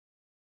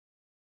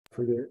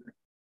forget.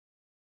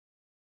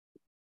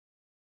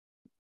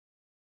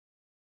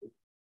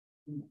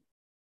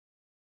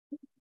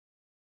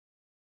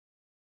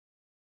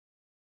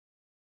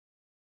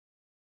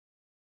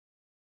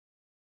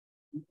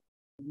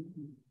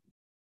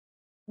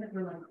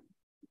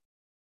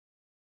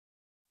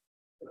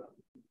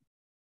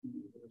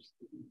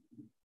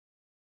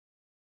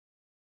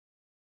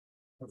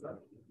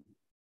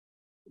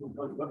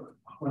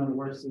 One of the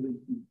worst.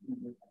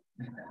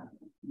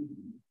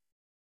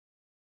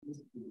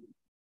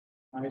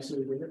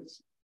 Actually, it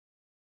is.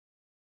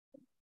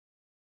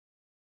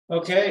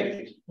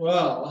 Okay,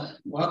 well,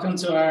 welcome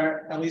to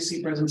our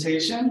LEC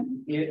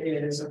presentation.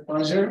 It is a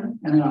pleasure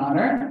and an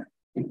honor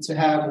to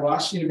have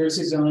Washington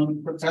University's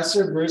own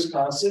Professor Bruce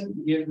Carlson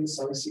give this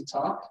LEC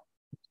talk.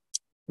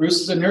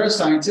 Bruce is a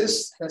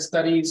neuroscientist that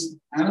studies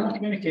animal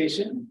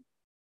communication,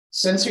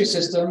 sensory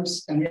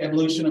systems, and the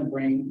evolution of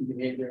brain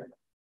behavior.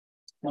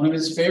 One of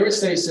his favorite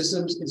study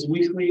systems is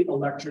weakly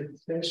electric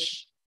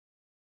fish.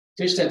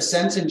 Fish that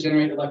sense and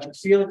generate electric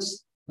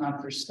fields, not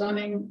for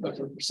stunning, but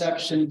for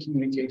perception,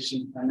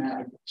 communication, and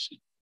navigation.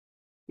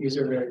 These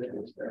are very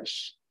good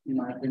fish, in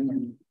my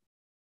opinion.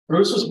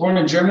 Bruce was born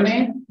in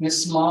Germany, in a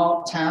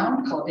small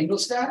town called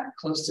Ingolstadt,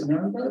 close to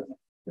Nuremberg.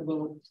 A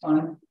little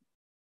fun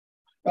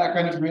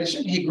background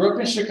information. He grew up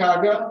in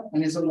Chicago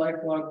and is a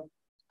lifelong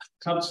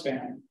Cubs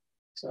fan.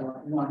 So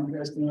I want you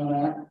guys to know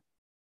that.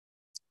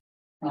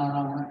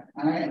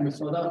 I am a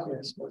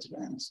Philadelphia sports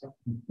fan. So.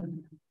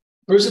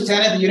 Bruce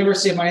attended the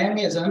University of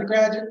Miami as an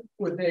undergraduate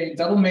with a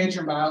double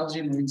major in biology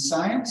and marine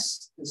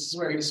science. This is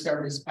where he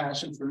discovered his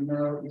passion for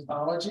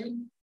neuroethology,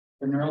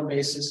 the neural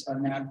basis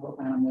of natural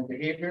animal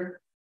behavior.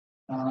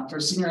 For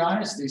a senior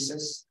honors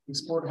thesis, he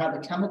explored how the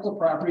chemical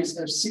properties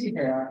of sea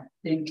hair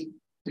ink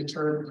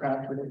deter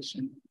crab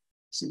predation.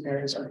 Sea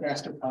hairs are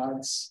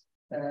gastropods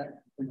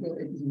that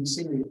in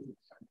seaweed.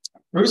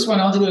 Bruce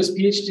went on to do his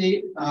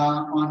PhD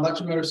on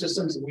electromotor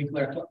systems of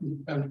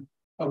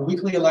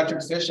weakly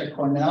electric fish at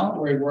Cornell,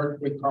 where he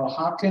worked with Carl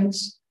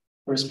Hopkins.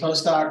 For his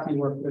postdoc, he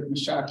worked with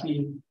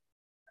Masaki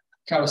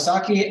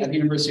Kawasaki at the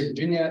University of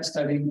Virginia,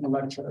 studying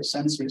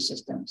electrosensory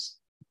systems.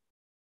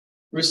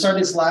 Bruce started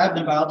his lab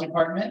in the biology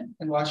department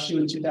in WashU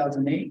in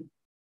 2008.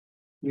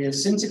 He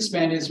has since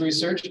expanded his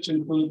research to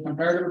include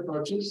comparative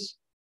approaches,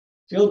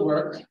 field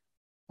work,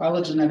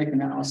 phylogenetic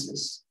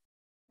analysis,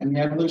 and the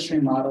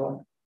evolutionary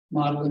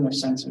modeling of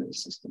sensory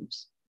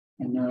systems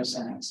and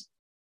neuroscience.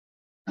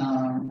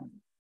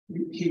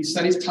 He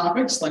studies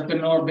topics like the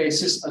neural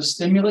basis of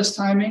stimulus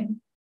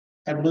timing,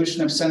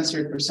 evolution of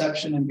sensory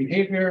perception and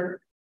behavior,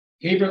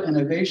 behavioral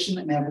innovation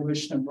and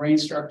evolution of brain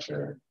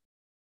structure,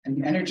 and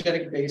the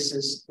energetic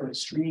basis for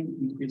extreme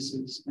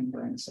increases in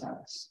brain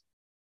size.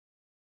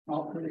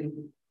 All pretty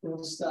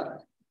cool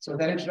stuff. So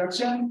with that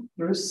introduction,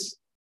 Bruce,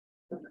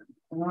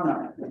 come on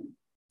up.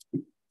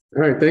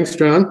 All right, thanks,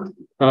 John.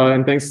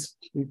 And thanks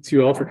to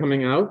you all for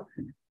coming out.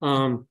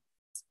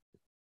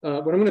 What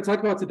I'm going to talk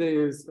about today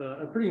is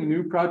a pretty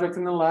new project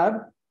in the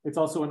lab. It's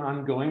also an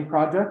ongoing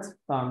project.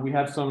 We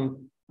have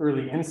some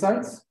early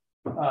insights,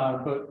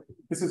 but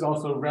this is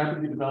also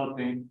rapidly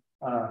developing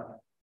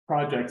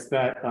projects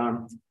that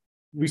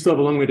we still have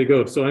a long way to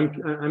go. So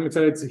I'm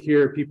excited to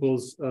hear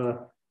people's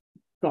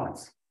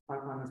thoughts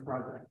on this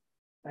project.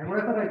 And what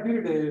I thought I'd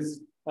do today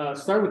is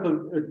start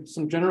with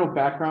some general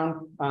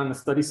background on the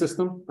study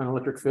system on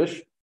electric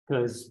fish,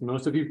 because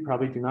most of you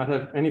probably do not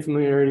have any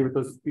familiarity with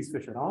these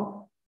fish at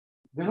all.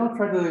 Then I'll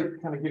try to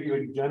kind of give you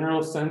a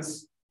general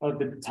sense of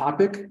the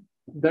topic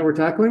that we're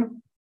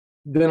tackling.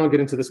 Then I'll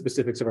get into the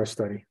specifics of our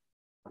study.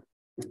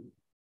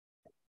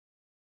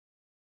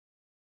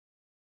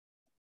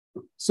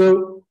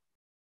 So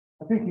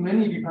I think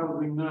many of you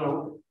probably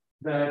know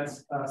that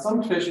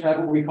some fish have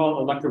what we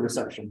call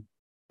electroreception.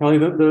 Probably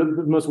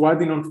the most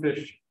widely known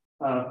fish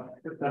that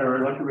are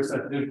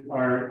electroreceptive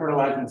are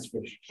cartilaginous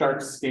fish,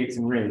 sharks, skates,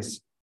 and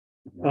rays.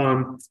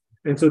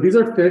 And so these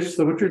are fish.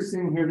 So what you're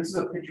seeing here, this is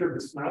a picture of the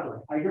snout of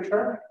a tiger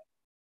shark.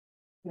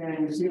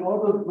 And you see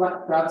all those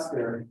black dots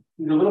there.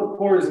 These are little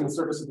pores in the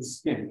surface of the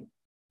skin.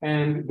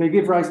 And they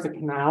give rise to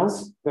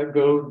canals that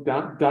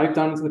dive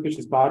down into the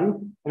fish's body.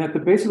 And at the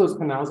base of those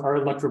canals are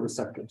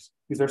electroreceptors.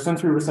 These are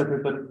sensory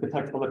receptors that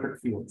detect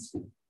electric fields.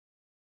 And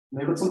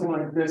they look something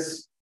like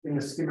this in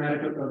the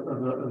schematic of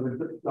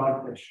the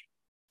dogfish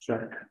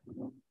shark.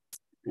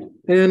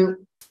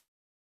 And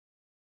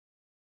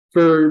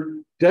for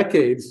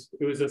decades,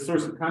 it was a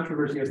source of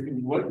controversy as to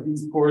what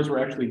these pores were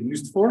actually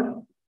used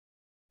for.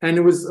 And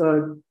it was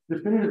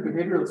definitive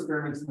behavioral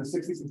experiments in the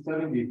 60s and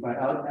 70s by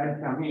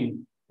Ad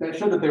Kalmin that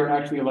showed that they were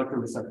actually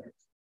electroreceptors.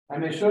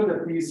 And they showed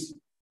that these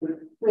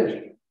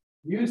fish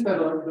use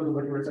those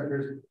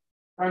electroreceptors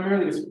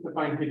primarily to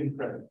find hidden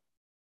prey.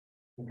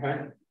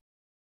 Okay?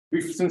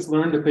 We've since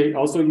learned that they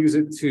also use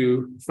it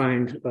to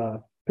find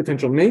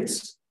potential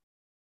mates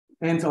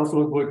and to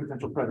also avoid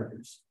potential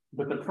predators.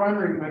 But the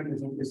primary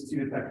mechanism is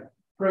to detect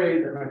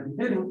prey that might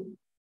be hidden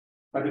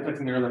by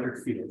detecting their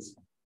electric fields.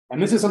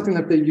 And this is something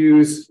that they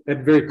use at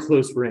very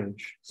close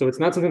range. So it's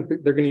not something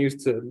that they're going to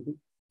use to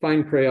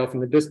find prey off in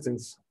the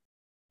distance.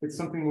 It's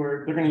something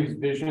where they're going to use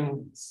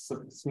vision,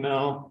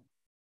 smell,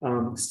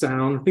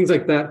 sound, things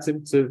like that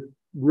to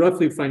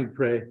roughly find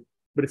prey.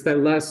 But it's that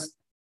last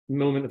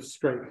moment of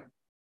strike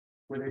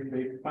where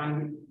they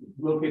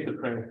locate the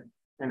prey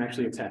and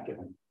actually attack it.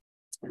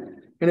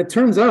 And it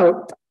turns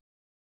out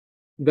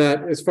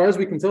that, as far as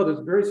we can tell, there's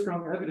very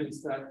strong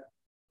evidence that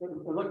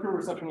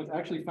electroreception was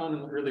actually found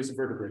in the earliest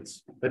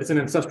vertebrates, that it's an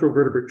ancestral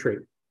vertebrate trait.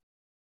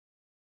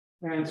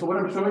 And so what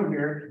I'm showing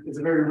here is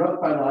a very rough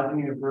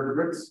phylogeny of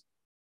vertebrates,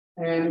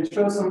 and it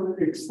shows some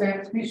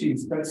extant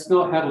species that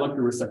still have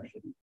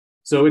electroreception.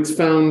 So it's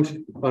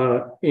found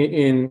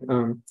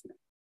in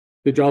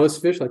the jawless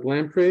fish like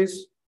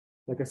lampreys.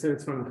 Like I said,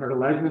 it's found in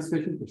cartilaginous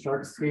fishes, the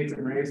sharks, skates,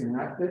 and rays, and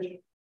ratfish.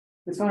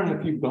 It's found in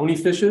a few bony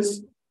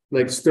fishes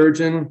like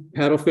sturgeon,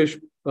 paddlefish,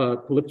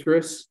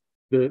 Polypterus,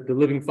 the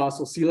living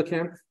fossil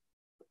coelacanth.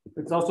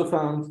 It's also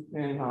found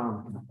in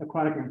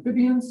aquatic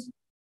amphibians,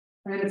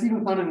 and it's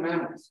even found in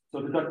mammals.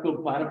 So the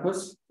duck-billed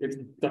platypus, its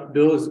duck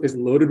bill is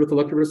loaded with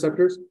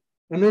electroreceptors.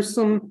 And there's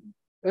some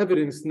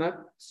evidence,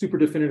 not super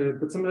definitive,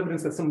 but some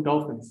evidence that some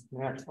dolphins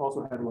may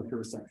also have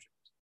electroreception.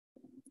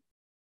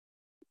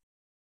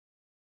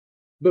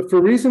 But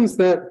for reasons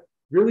that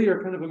really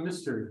are kind of a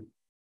mystery,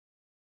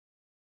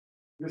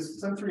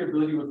 this sensory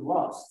ability was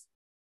lost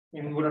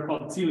in what are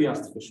called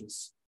teleost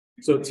fishes.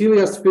 So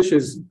teleost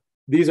fishes,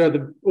 these are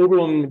the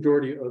overwhelming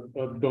majority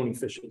of bony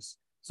fishes.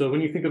 So when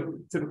you think of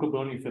typical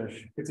bony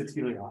fish, it's a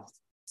teleost.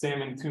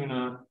 Salmon,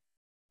 tuna,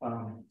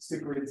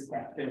 cichlids,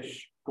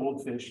 catfish,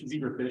 goldfish,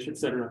 zebrafish,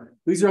 etc.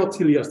 These are all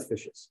teleost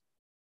fishes.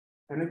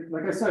 And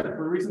like I said,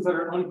 for reasons that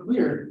are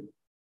unclear,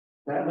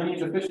 that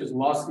lineage of fishes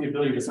lost the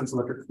ability to sense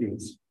electric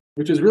fields,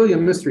 which is really a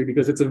mystery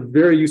because it's a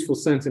very useful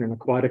sense in an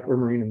aquatic or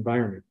marine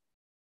environment.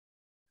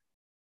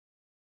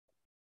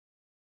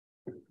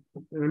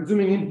 And I'm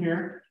zooming in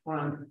here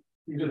on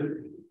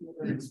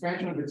an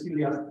expansion of the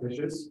teleost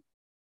fishes.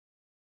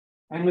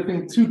 And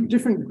within two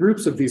different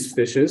groups of these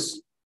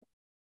fishes,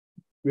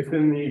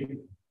 within the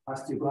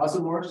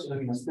osteoglossomorphs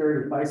and the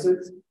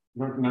asteriophysids, you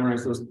don't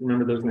have to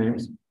remember those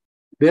names,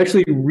 they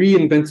actually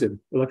reinvented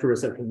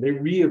electroreception. They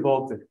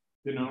re-evolved it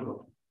de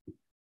novo.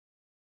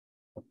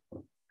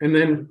 And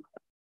then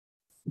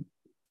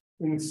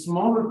in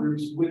smaller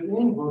groups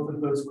within both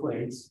of those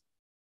clades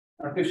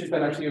are fishes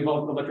that actually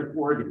evolved electric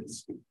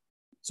organs.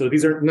 So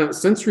these are not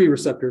sensory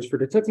receptors for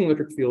detecting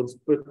electric fields,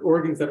 but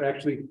organs that are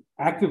actually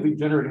actively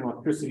generating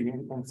electricity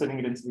and sending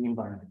it into the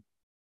environment.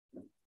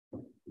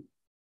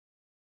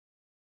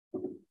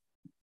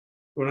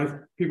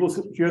 When people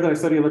hear that I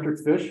study electric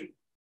fish,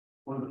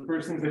 one of the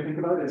first things they think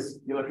about is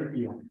the electric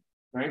eel,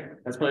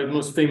 right? That's probably the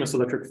most famous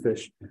electric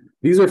fish.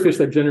 These are fish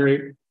that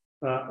generate,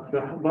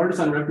 the largest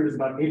on record is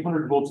about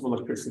 800 volts of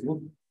electricity,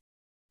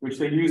 which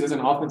they use as an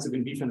offensive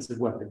and defensive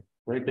weapon,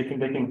 right? They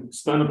can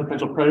stun a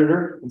potential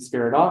predator and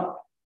scare it off.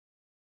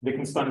 They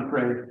can stun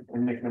prey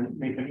and make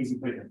them easy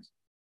victims.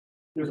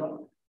 There's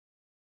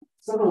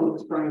several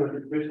strong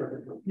electric fish, like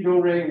the torpedo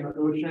ray in the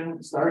ocean,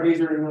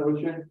 stargazer in the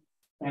ocean,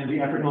 and the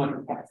African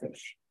electric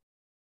catfish.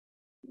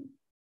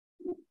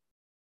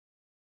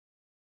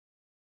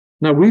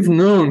 Now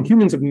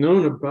humans have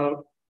known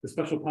about the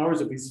special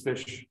powers of these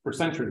fish for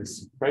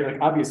centuries, right? Like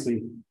obviously,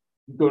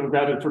 you go and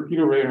grab a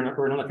torpedo ray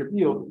or an electric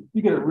eel,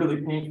 you get a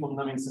really painful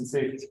numbing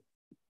sensation,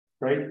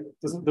 right?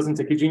 Doesn't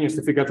take a genius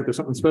to figure out that there's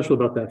something special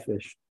about that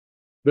fish.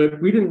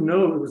 But we didn't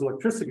know it was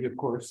electricity, of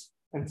course,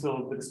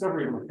 until the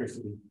discovery of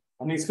electricity.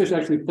 And these fish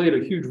actually played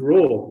a huge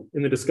role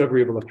in the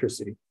discovery of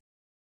electricity.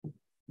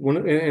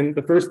 And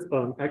the first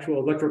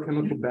actual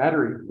electrochemical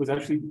battery was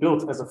actually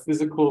built as a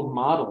physical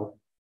model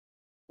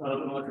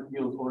of an electric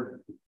field's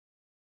organ.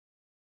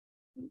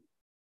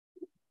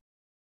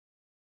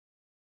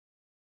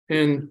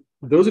 And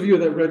those of you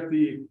that read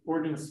The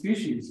Origin of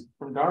Species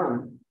from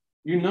Darwin,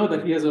 you know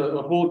that he has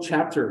a whole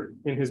chapter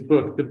in his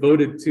book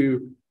devoted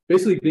to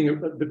basically being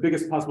the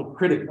biggest possible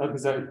critic of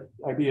his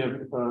idea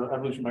of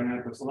evolution by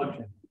natural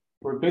selection,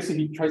 where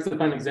basically he tries to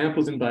find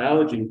examples in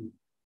biology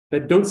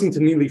that don't seem to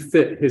neatly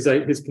fit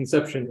his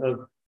conception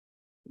of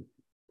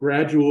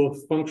gradual,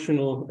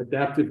 functional,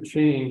 adaptive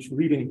change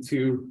leading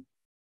to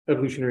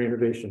evolutionary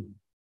innovation.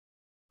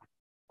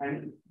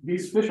 And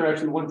these fish are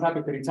actually one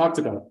topic that he talked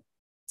about.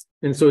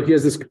 And so he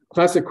has this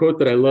classic quote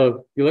that I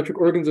love: "The electric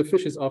organs of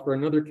fishes offer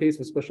another case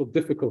of special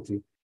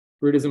difficulty,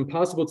 for it is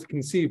impossible to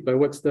conceive by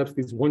what steps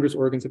these wondrous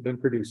organs have been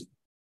produced."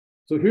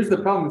 So here's the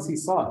problem as he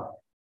saw it.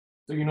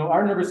 So,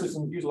 our nervous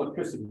systems use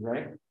electricity,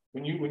 right?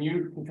 When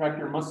you contract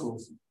your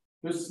muscles,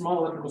 there's small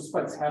electrical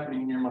spikes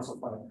happening in your muscle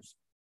fibers.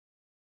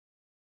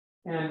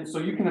 And so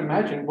you can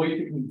imagine, well, you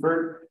can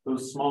convert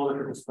those small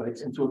electrical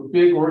spikes into a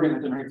big organ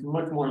that generates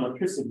much more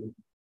electricity.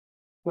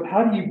 But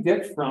how do you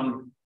get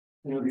from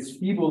these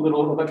feeble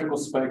little electrical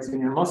spikes in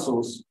your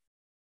muscles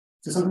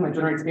to something that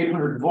generates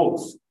 800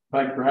 volts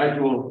by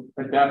gradual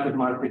adaptive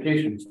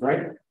modifications,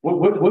 right?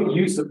 What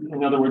use,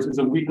 in other words, is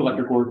a weak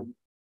electric organ?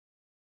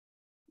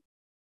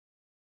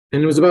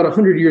 And it was about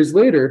 100 years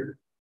later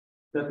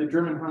that the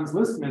German Hans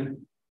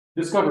Listmann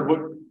discovered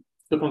what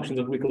the functions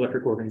of weak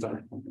electric organs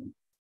are.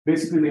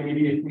 Basically, they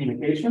mediate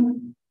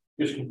communication,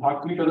 Fish can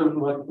talk to each other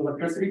with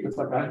electricity, just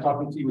like I'm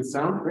talking to you with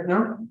sound right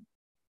now.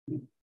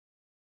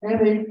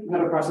 And they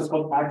have a process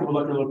called active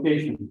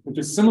electrolocation, which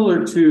is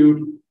similar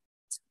to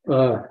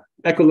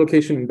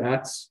echolocation in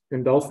bats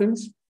and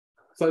dolphins.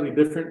 Slightly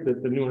different,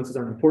 the nuances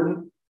aren't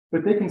important,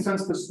 but they can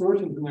sense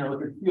distortions in their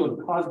electric field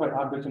caused by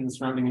objects in the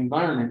surrounding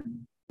environment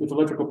with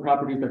electrical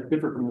properties that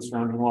differ from the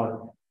surrounding water.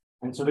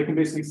 And so they can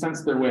basically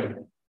sense their way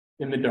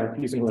in the dark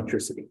using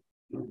electricity.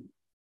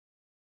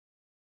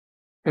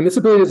 And this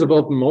ability has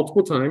evolved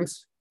multiple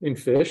times in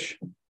fish.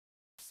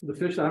 The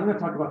fish that I'm going to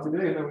talk about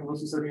today, that we're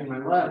mostly studying in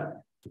my lab,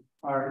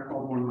 are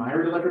called more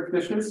mired electric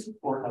fishes,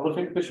 or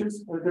elephant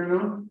fishes, as they're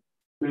known.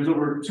 There's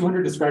over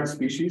 200 described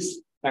species,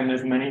 and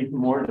there's many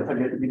more that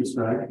have yet to be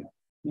described.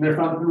 And they're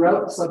found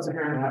throughout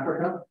sub-Saharan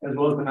Africa, as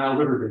well as the Nile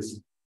River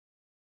basin.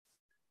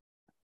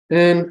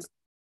 And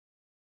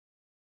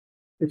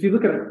if you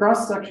look at a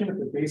cross-section at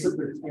the base of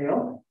their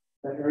tail,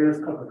 that area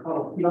is called the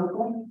caudal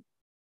peduncle.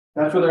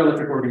 That's where their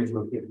electric organ is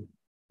located.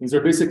 These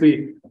are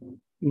basically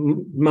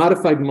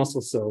modified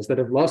muscle cells that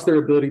have lost their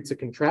ability to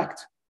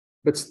contract,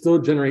 but still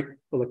generate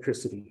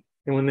electricity.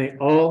 And when they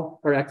all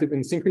are active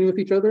in synchrony with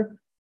each other,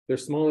 their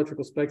small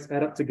electrical spikes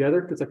add up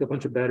together. It's like a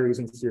bunch of batteries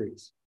in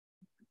series.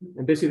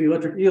 And basically, the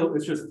electric eel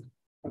is just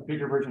a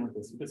bigger version of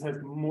this. It just has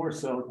more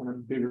cells and a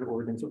bigger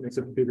organ, so it makes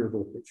a bigger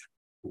voltage.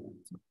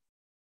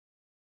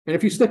 And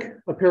if you stick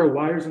a pair of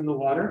wires in the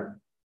water,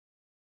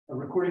 a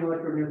recording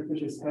electrode near the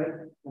fish's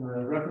head and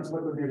a reference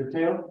electrode near the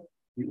tail,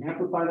 you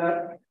amplify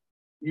that,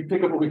 you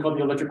pick up what we call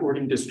the electric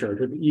organ discharge,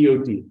 or the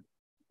EOD.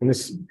 And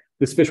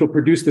this fish will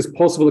produce this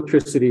pulse of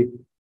electricity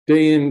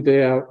day in,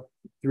 day out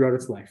throughout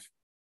its life.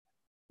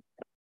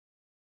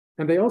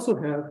 And they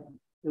also have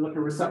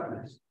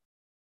electroreceptors.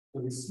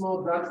 So these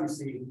small dots you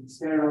see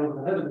scattered all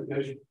over the head of the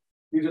fish,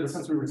 these are the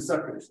sensory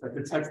receptors that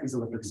detect these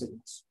electric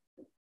signals.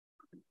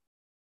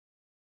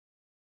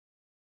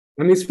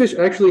 And these fish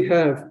actually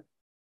have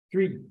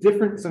 3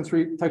 different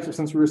types of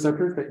sensory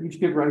receptors that each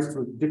give rise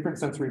to a different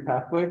sensory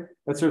pathway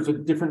that serves a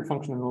different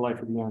function in the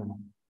life of the animal.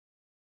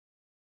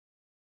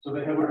 So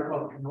they have what are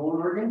called canolan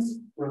organs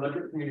for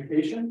electric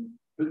communication.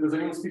 Does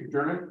anyone speak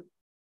German?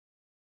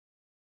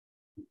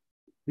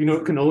 You know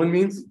what canolan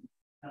means?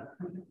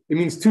 It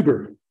means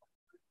tuber.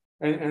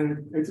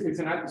 And it's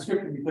an apt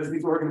description because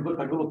these organs look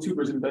like little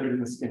tubers embedded in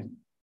the skin.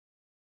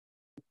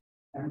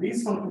 And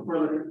these function for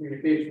electric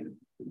communication.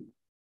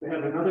 They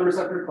have another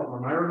receptor called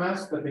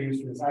mammaromass that they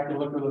use for this active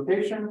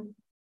electrolocation.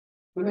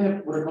 Then they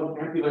have what are called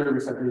ampullary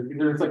receptors. These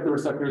are like the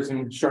receptors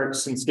in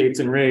sharks and skates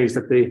and rays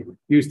that they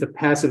use to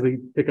passively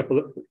pick up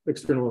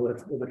external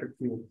electric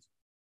fields.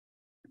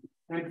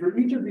 And for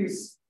each of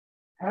these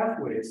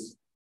pathways,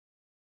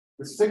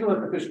 the signal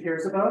that the fish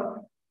cares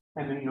about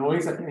and the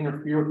noise that can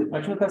interfere with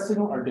detection of that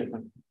signal are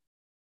different.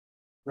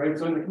 Right?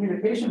 So in the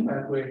communication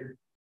pathway,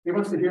 it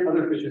wants to hear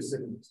other fish's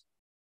signals.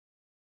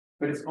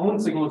 But its own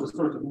signal is a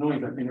source of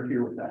noise that can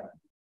interfere with that.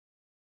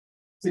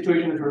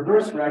 Situation is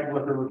reversed for active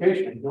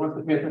electrolocation. It wants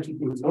to pay attention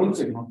to its own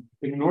signal,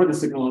 ignore the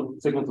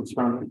signals of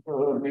surrounding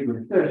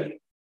neighboring fish.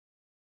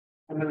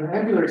 And then the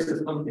ampullary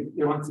system,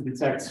 it wants to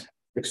detect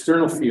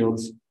external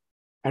fields,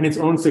 and its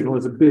own signal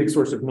is a big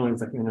source of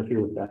noise that can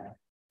interfere with that.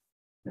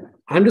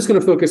 I'm just going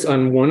to focus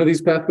on one of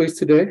these pathways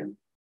today,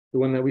 the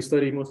one that we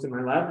study most in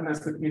my lab, and that's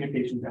the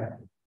communication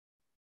pathway.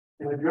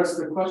 And address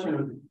the question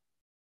of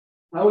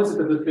how is it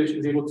that the fish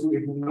is able to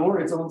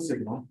ignore its own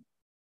signal,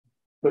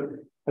 but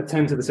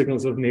attend to the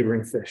signals of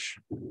neighboring fish?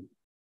 And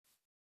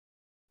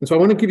so I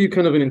want to give you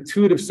kind of an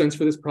intuitive sense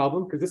for this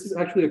problem, because this is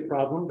actually a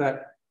problem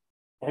that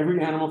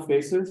every animal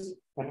faces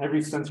and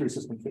every sensory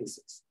system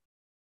faces,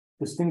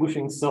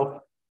 distinguishing self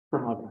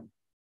from other.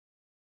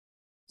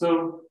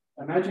 So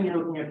imagine you're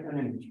looking at an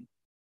image,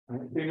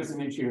 right? Famous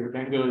image here,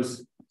 Van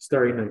Gogh's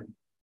Starry Night.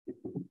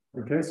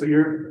 Okay, so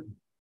you're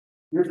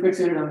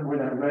fixated on where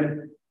that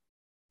red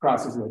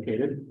cross is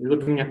located. You're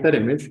looking at that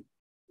image.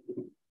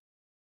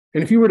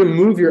 And if you were to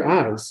move your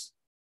eyes,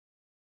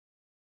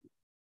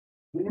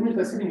 the image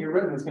that's hitting your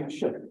retina is going to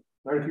shift.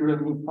 Right? If you were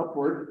to move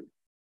upward,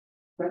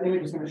 that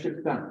image is going to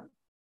shift down.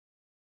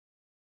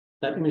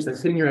 That image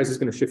that's hitting your eyes is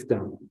going to shift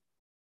down.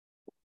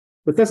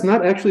 But that's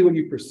not actually what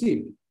you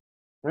perceive,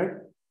 right?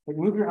 Like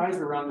move your eyes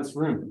around this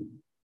room.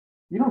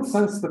 You don't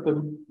sense that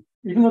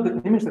even though the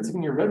image that's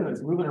hitting your retina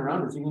is moving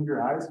around as you move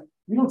your eyes,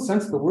 you don't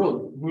sense the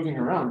world moving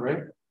around,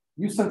 right?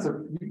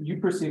 You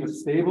perceive a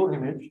stable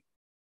image,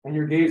 and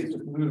your gaze is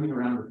just moving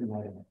around within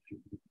that image.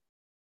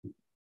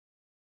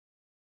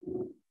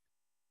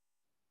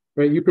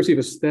 Right? You perceive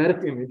a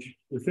static image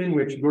within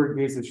which your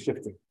gaze is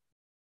shifting.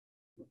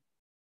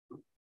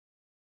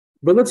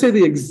 But let's say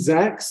the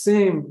exact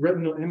same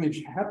retinal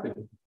image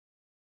happened,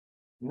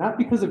 not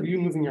because of you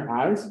moving your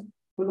eyes,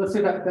 but let's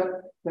say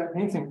that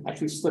painting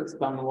actually slipped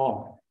down the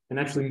wall and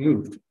actually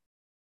moved.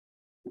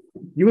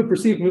 You would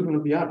perceive movement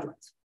of the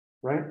object,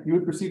 right? You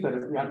would perceive that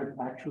as the object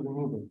actually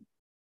moving.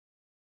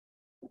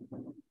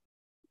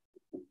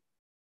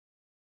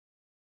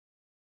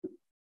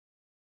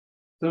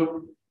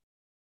 So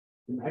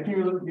imagine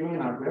you're viewing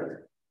an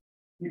object.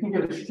 You can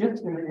get a shift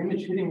in the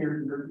image hitting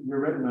your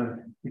retina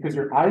because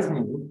your eyes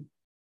move,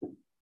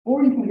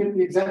 Or you can get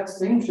the exact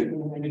same shape in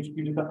the image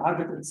due to the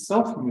object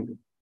itself moving.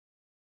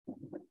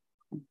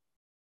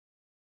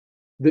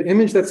 The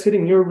image that's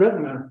hitting your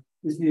retina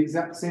is the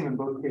exact same in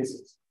both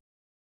cases.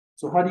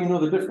 So how do you know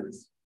the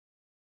difference?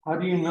 How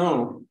do you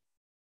know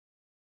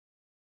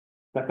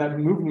that that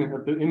movement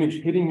of the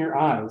image hitting your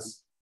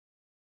eyes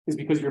is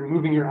because you're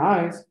moving your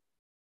eyes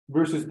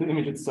versus the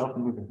image itself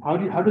moving?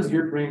 How does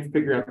your brain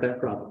figure out that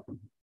problem?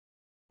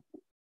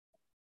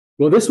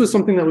 Well, this was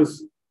something that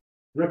was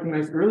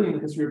recognized early in the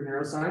history of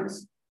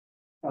neuroscience.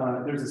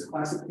 There's this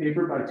classic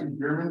paper by two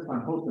Germans,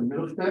 Van Holt and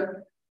Mittelstadt,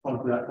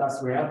 of the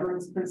Das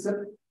Reafference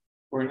principle,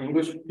 or in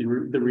English,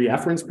 the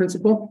reafference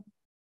principle.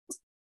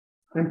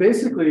 And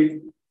basically,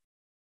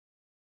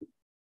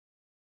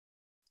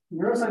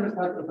 neuroscientists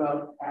talk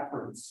about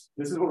afference.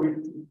 This is what we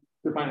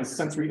define as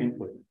sensory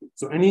input.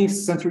 So any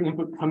sensory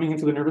input coming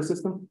into the nervous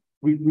system,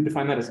 we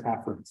define that as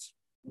afference.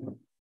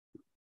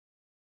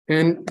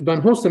 And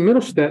Van Holst and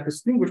Mittelstadt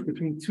distinguish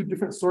between two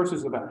different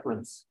sources of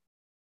afference: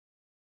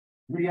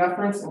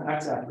 reafference and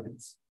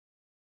ex-afference.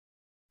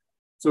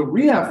 So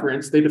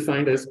reafference, they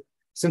defined as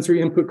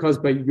sensory input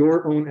caused by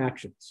your own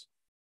actions,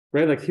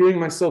 right? Like hearing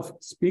myself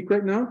speak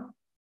right now,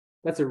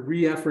 that's a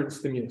reafferent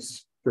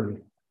stimulus for me.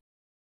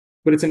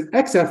 But it's an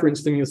ex-afferent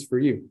stimulus for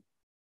you,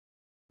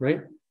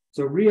 right?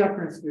 So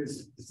reafference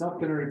is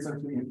self-generated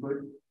sensory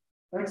input.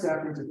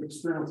 Ex-afference is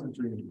external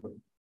sensory input.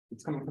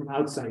 It's coming from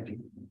outside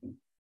you.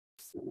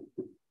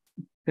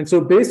 And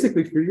so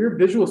basically, for your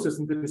visual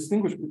system to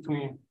distinguish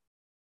between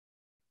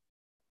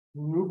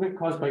movement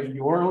caused by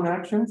your own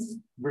actions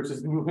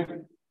versus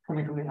movement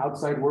coming from the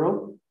outside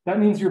world, that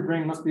means your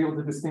brain must be able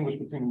to distinguish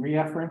between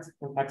reafferent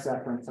and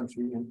ex-afferent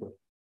sensory input.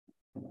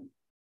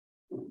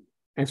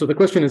 And so the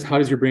question is, how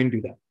does your brain do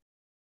that?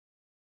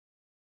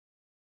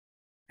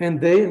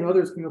 And they and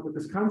others came up with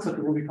this concept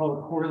of what we call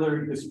a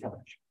corollary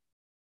discharge.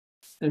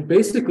 And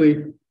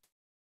basically,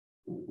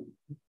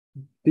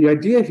 the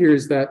idea here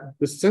is that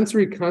the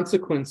sensory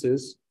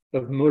consequences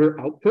of motor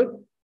output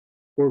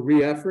or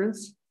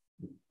reafference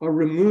are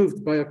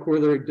removed by a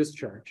corollary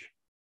discharge.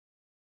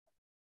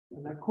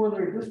 And that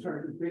corollary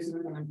discharge is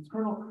basically an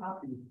internal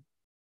copy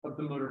of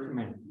the motor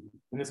command,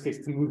 in this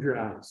case, to move your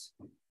eyes.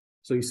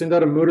 So you send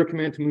out a motor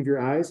command to move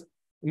your eyes,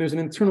 and there's an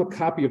internal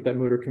copy of that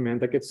motor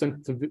command that gets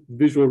sent to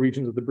visual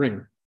regions of the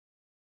brain.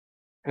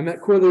 And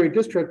that corollary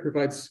discharge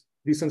provides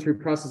these sensory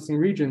processing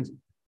regions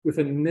with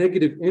a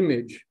negative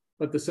image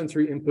of the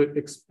sensory input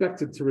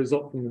expected to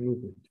result from the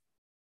movement.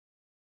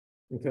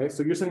 Okay,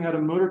 so you're sending out a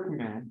motor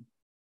command.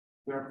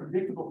 There are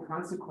predictable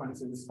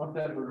consequences of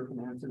that motor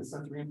command to the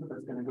sensory input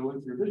that's going to go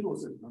into your visual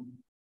system.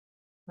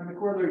 And the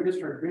corollary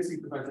discharge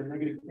basically provides a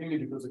negative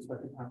image of those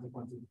expected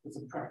consequences to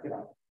subtract it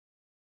out.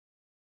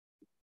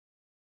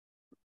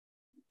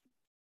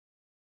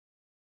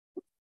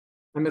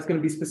 And that's going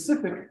to be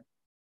specific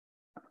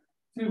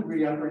to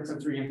reafferent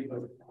sensory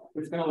input.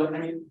 It's going to let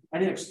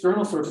any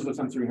external sources of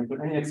sensory input,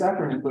 any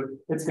ex-afferent input,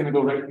 it's going to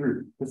go right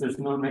through because there's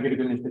no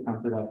negative image to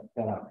counter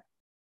that out.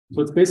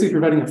 So it's basically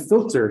providing a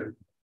filter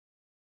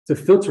to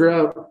filter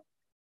out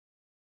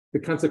the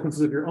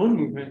consequences of your own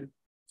movement,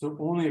 so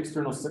only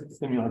external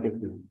stimuli get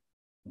through.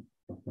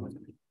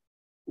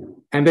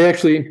 And they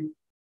actually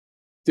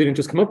didn't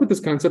just come up with this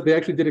concept, they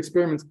actually did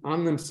experiments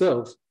on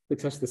themselves to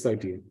test this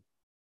idea.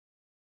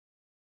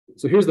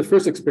 So here's the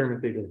first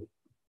experiment they did.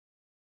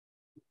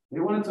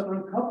 They wanted to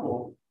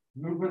uncouple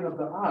movement of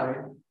the eye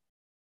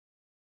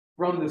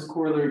from this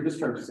corollary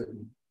discharge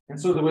signal. And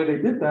so the way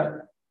they did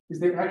that is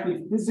they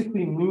actually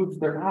physically moved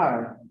their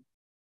eye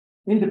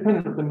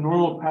independent of the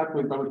normal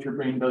pathway by which your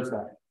brain does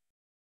that.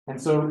 And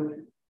so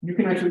you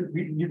can actually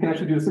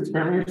do this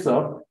experiment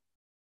yourself.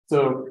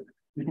 So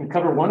you can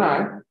cover one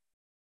eye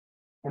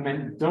and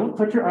then don't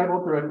touch your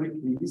eyeball directly,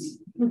 please.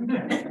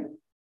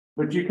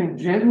 But you can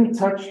gently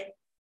touch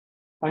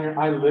on your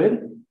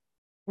eyelid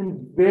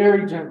and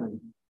very gently.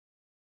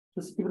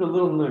 Just give it a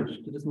little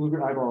nudge to just move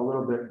your eyeball a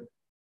little bit.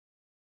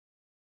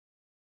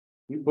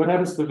 What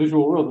happens to the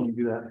visual world when you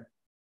do that?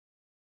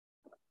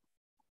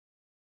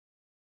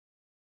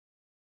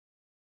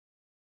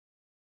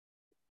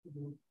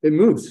 It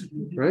moves,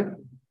 right?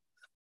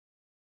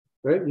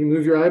 Right? You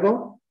move your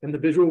eyeball, and the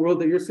visual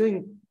world that you're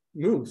seeing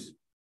moves.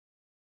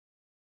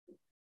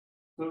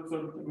 So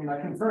I mean,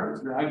 I confirm,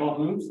 your eyeball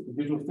moves, the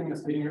visual thing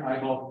that's hitting your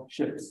eyeball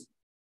shifts.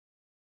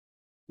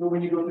 So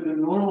when you go through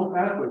the normal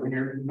pathway, when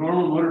your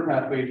normal motor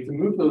pathway to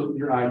move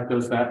your eye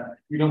does that,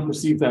 you don't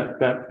perceive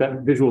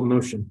that visual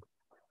motion.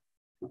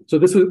 So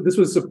this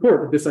was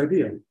support of this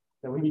idea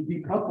that when you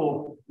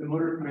decouple the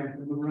motor command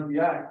from the movement of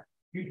the eye,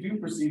 you do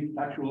perceive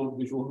actual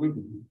visual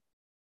movement.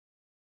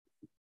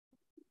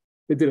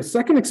 They did a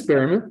second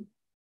experiment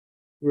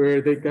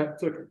where they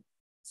took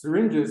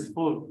syringes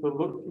full of the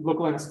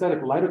local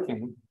anesthetic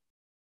lidocaine,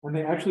 and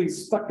they actually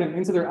stuck them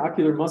into their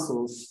ocular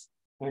muscles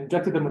and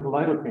injected them with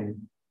lidocaine.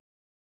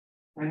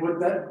 And what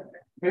that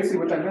meant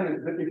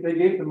is that if they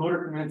gave the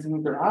motor command to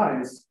move their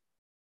eyes,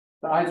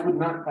 the eyes would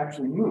not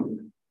actually move.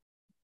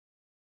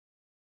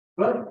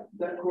 But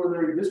that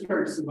corollary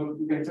discharge signal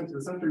getting sent to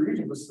the sensory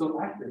region was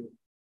still active.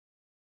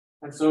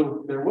 And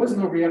so there was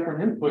no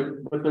reafferent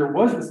input, but there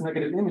was this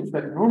negative image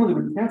that normally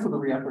would cancel the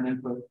reafferent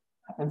input.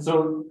 And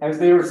so as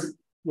they were,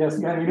 yes,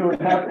 man, you know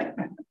what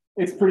happened?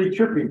 It's pretty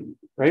trippy,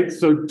 right?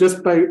 So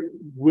just by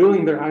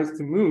willing their eyes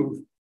to move,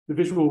 the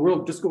visual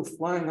world just go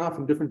flying off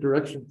in different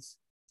directions.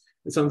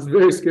 It sounds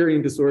very scary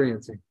and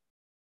disorienting.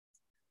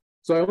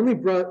 So I only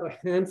brought a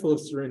handful of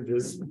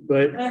syringes,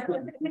 but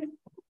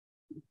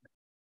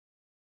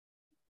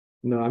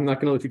no, I'm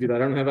not going to let you do that. I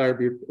don't have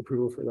IRB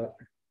approval for that.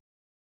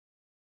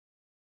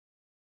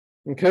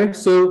 Okay,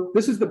 so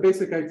this is the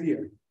basic idea,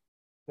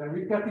 that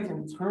we've got these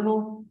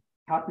internal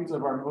copies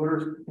of our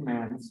motor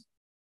commands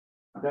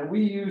that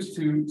we use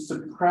to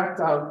subtract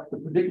out the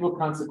predictable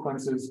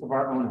consequences of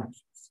our own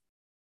actions.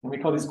 And we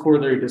call these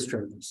corollary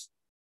discharges.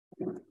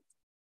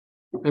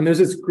 And there's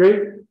this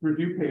great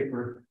review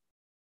paper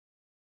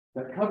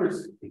that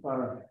covers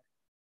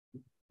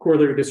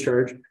corollary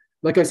discharge.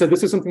 Like I said,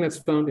 this is something that's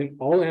found in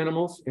all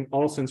animals, in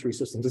all sensory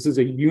systems. This is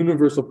a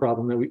universal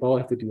problem that we all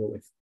have to deal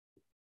with.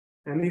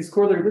 And these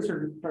corollary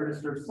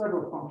discharges serve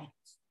several functions.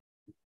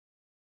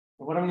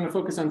 And what I'm going to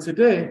focus on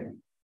today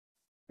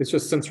is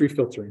just sensory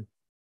filtering.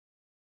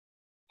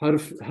 How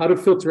to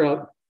filter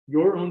out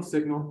your own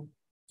signal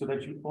so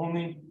that you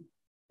only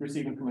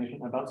receive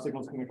information about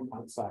signals coming from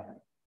outside.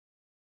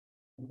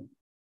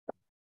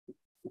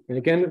 And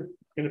again, I'm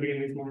going to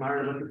begin these more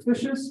minor electric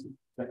fishes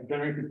that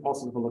generate these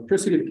pulses of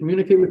electricity to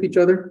communicate with each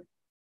other.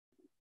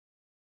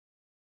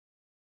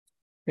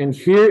 And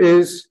here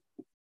is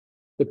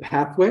the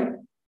pathways.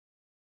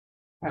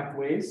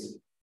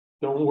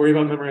 Don't worry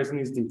about memorizing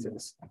these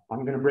details.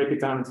 I'm going to break it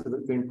down into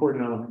the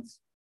important elements.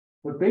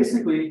 But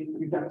basically,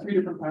 we've got three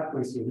different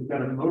pathways here. We've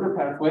got a motor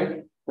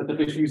pathway that the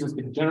fish uses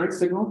to generate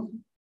signals.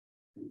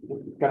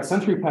 We've got a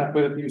sensory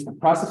pathway that they use to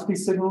process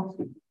these signals.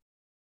 And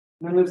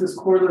then there's this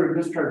corollary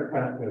discharge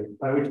pathway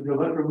by which the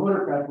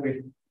electromotor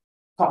pathway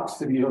talks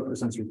to the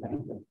electrosensory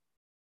pathway.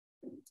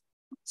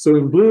 So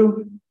in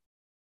blue,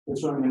 we're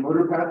showing the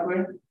motor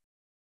pathway.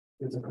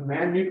 There's a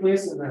command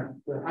nucleus in the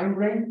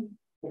hindbrain.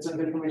 It sends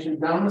information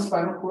down the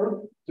spinal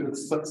cord to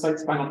excite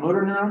spinal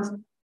motor neurons.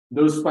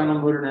 Those spinal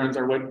motor neurons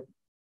are what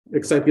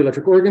excite the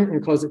electric organ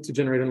and cause it to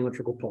generate an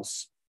electrical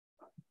pulse.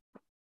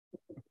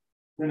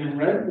 Then in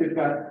red, we've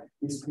got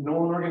these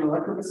known organ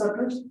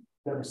electroreceptors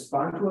that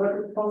respond to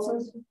electric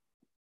pulses.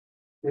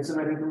 They send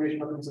that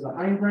information up into the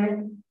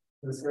hindbrain,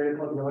 this area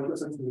called the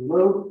electrosensory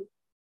lobe.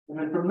 And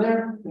then from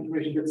there,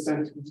 information gets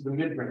sent into the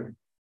midbrain,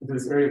 into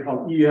this area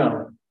called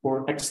EL,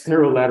 or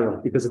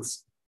exterolateral, because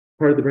it's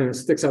part of the brain that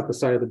sticks out the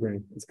side of the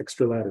brain. It's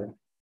extralateral.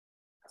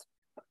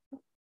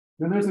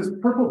 Then there's this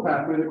purple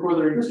pathway, the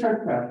corollary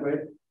discharge pathway,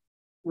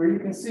 where you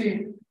can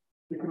see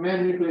the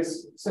command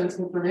nucleus sends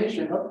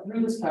information up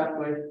through this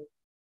pathway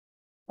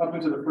up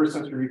into the first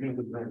sensory region of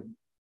the brain.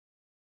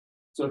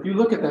 So if you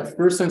look at that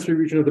first sensory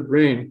region of the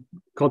brain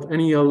called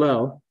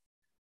NELL,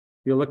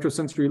 the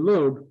electrosensory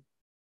lobe,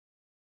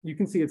 you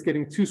can see it's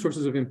getting two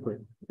sources of input.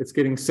 It's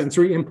getting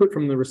sensory input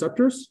from the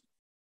receptors,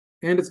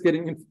 and it's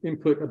getting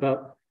input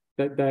about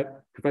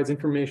that provides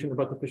information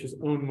about the fish's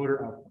own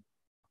motor output.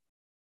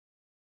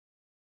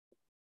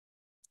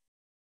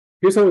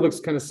 Here's how it looks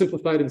kind of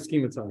simplified and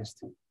schematized.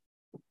 So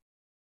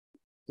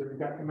we've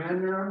got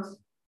command neurons,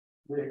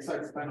 they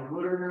excite spinal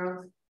motor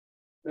neurons,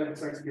 that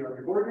excites the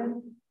electric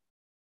organ,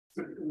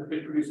 and the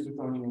fish produces its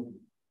own EMP.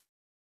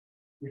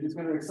 Which is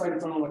going to excite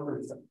its own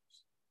electroreceptors.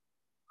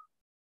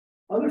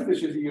 Other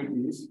fish's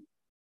EMPs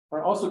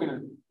are also going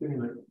to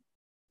stimulate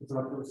its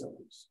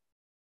electroreceptors.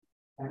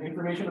 And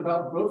information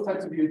about both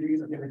types of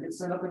EMPs are going to get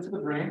sent up into the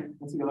brain,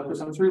 into the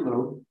electrosensory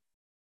lobe.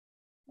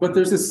 But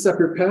there's this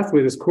separate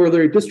pathway, this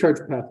corollary discharge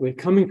pathway,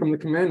 coming from the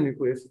command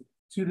nucleus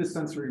to the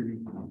sensory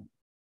region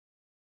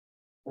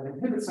that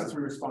inhibits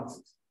sensory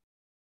responses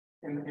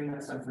in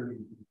that sensory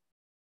region.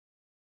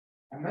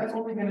 And that's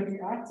only going to be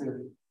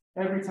active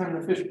every time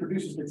the fish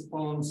produces its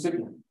own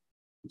signal.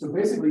 So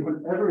basically,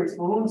 whenever its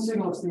own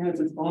signal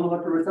stimulates its own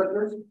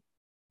electroreceptors,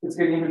 it's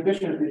getting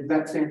inhibition at the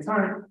exact same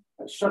time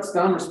that shuts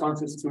down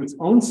responses to its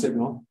own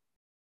signal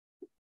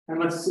and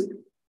lets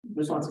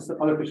responses to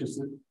other fish's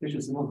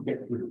signals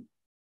get through.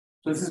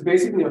 So this is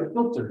basically a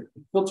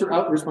filter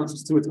out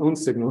responses to its own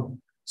signal,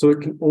 so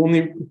it can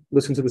only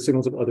listen to the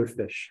signals of other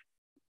fish.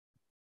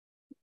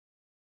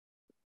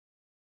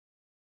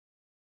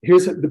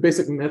 Here's the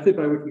basic method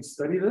by which we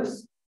study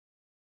this.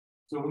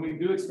 So when we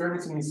do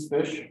experiments in these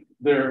fish,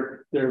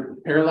 they're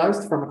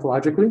paralyzed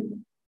pharmacologically,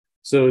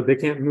 so they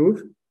can't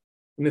move.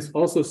 And this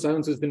also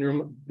silences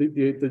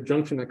the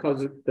junction that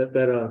causes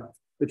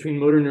between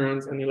motor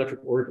neurons and the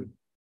electric organ.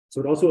 So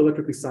it also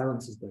electrically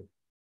silences them.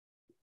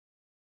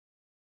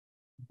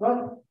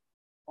 But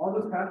all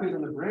those pathways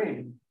in the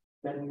brain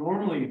that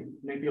normally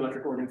make the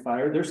electric organ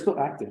fire, they're still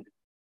active.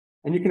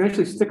 And you can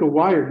actually stick a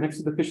wire next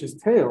to the fish's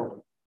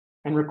tail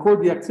and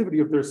record the activity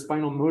of their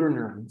spinal motor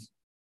neurons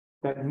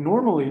that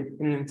normally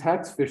in an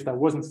intact fish that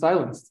wasn't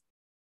silenced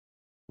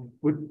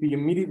would be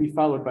immediately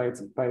followed by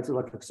its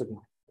electric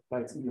signal, by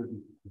its EOD.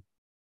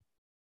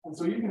 And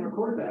so you can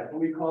record that, and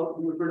we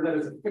refer to that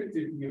as a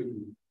fictive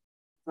EOD.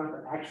 It's not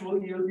the actual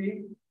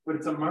EOD, but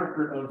it's a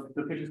marker of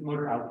the fish's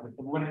motor output,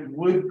 of when it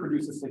would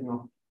produce a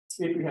signal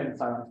if we hadn't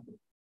silenced it.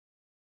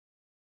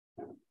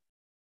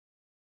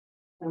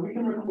 And we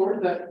can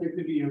record that fixed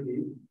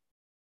VOD,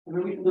 and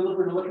then we can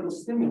deliver an electrical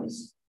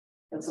stimulus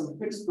at some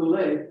fixed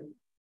delay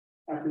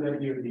after that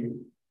VOD.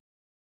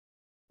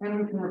 And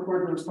we can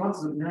record the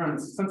responses of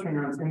neurons, sensory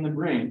neurons in the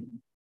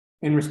brain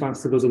in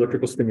response to those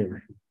electrical stimuli.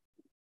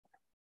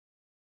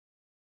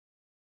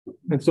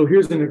 And so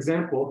here's an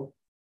example.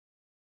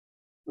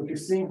 What you're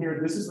seeing here,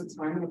 this is the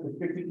timing of the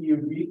fixed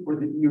EOD for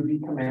the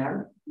EOD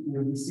command,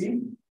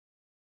 EODC.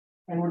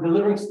 And we're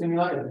delivering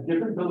stimuli at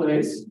different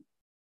delays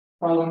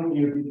following the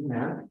EOD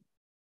command.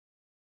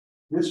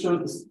 This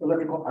shows the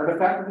electrical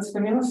artifact of the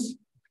stimulus.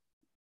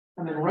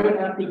 And then right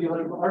after the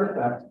electrical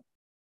artifact,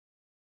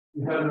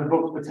 you have an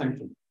evoked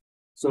potential.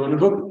 So in the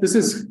book, this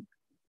is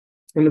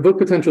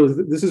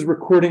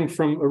recording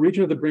from a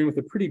region of the brain with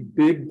a pretty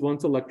big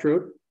blunt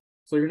electrode.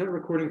 So you're not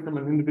recording from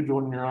an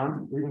individual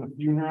neuron or even a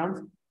few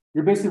neurons.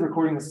 You're basically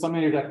recording the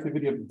summated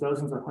activity of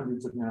dozens or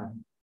hundreds of neurons.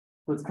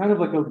 So it's kind of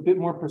like a bit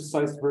more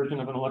precise version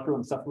of an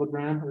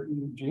electroencephalogram or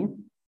EEG.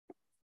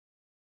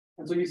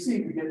 And so you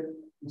see,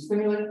 we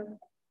stimulate,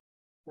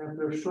 and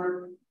after a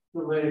short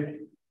delay,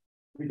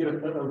 we get a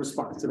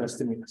response to that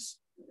stimulus.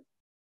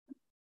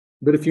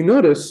 But if you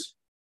notice,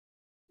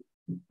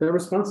 that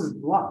response is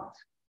blocked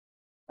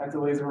at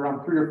delays of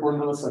around 3 or 4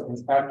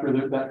 milliseconds after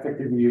that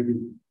fixed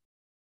EOD.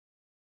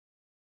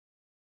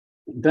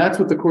 That's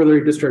what the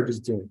corollary discharge is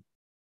doing.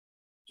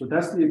 So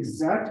that's the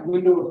exact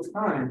window of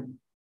time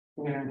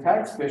in an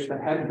intact fish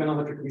that hadn't been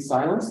electrically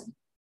silenced.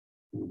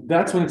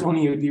 That's when its own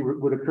EOD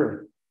would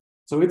occur.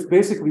 So it's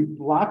basically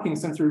blocking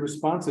sensory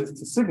responses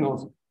to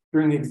signals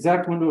during the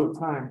exact window of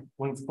time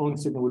when its own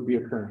signal would be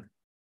occurring.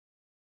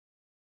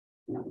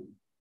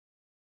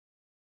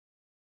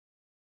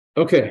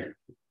 Okay,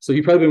 so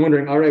you've probably been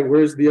wondering, all right,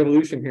 where's the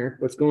evolution here?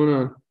 What's going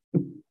on?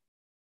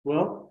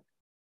 Well,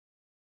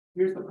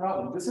 here's the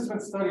problem. This has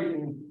been studied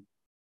in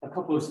a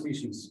couple of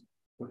species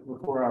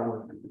before our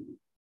work.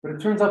 But it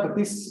turns out that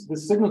the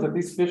signals that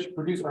these fish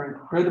produce are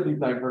incredibly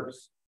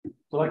diverse.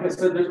 So like I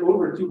said, there's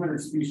over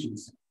 200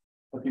 species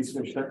of these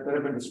fish that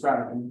have been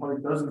described, and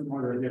probably dozens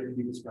more that are yet to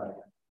be described.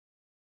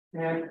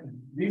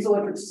 And these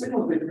electric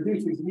signals they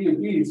produce, these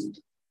EODs,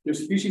 they're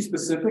species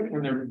specific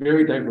and they're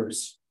very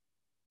diverse.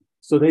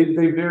 So they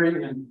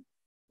vary in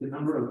the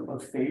number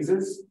of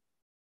phases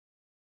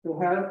they'll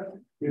have.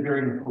 They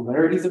vary in the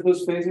polarities of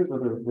those phases,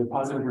 whether they're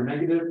positive or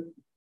negative.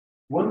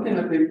 One thing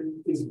that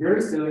is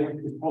very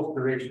salient is pulse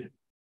duration.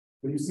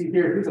 So you see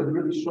here, here's a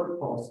really short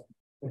pulse.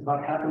 It's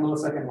about half a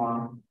millisecond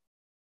long.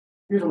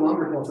 Here's a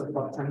longer pulse that's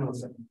about 10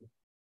 milliseconds.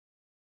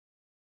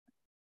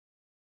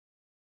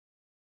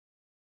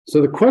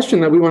 So the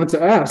question that we wanted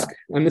to ask,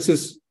 and this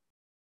is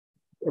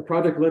a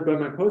project led by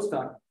my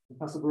postdoc,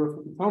 Professor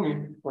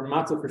Fukutomi, or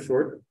Matza for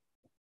short,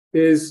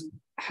 is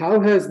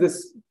how has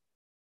this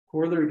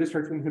corollary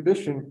discharge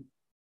inhibition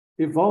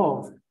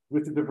evolved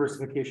with the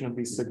diversification of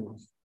these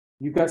signals?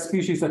 You've got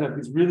species that have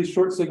these really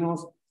short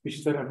signals,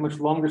 species that have much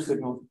longer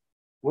signals.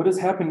 What has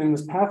happened in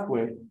this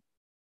pathway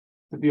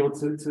to be able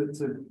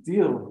to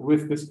deal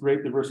with this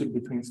great diversity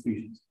between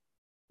species?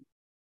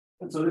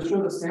 And so this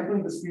shows a sampling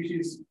of the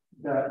species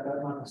that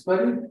Matza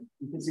studied.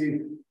 You can see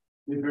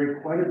they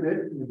vary quite a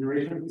bit in the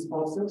duration of these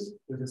pulses.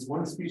 There's this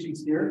one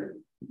species here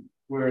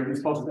where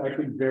these pulses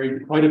actually vary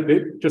quite a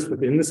bit just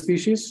within the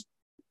species.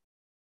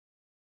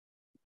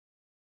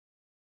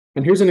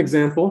 And here's an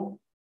example.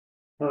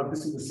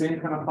 This is the same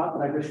kind of plot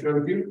that I just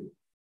showed you,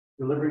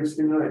 delivering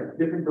stimuli at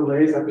different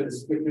delays after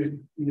this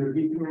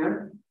EOD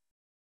command.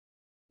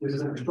 This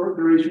is a short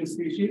duration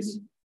species.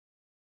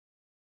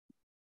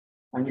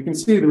 And you can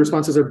see the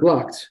responses are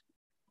blocked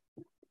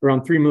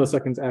around 3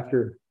 milliseconds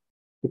after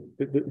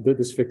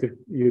this fictive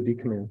EOD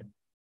command.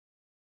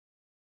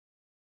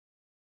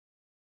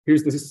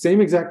 Here's the same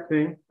exact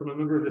thing from a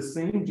member of the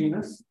same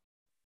genus,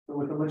 but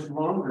with a much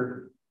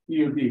longer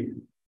EOD.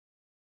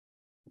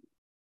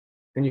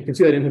 And you can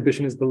see that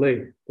inhibition is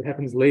delayed. It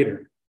happens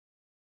later.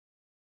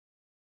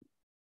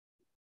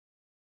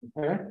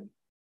 Okay.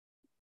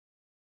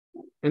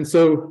 And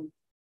so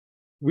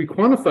we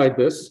quantified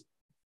this.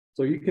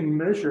 So you can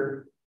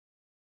measure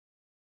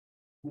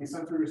these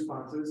sensory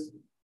responses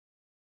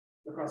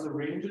across a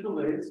range of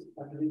delays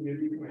after the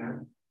EOD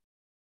command.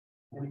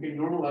 And you can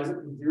normalize it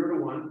from 0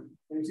 to 1.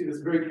 And you see this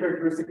very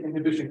characteristic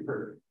inhibition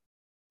curve.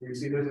 You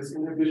see there's this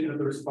inhibition of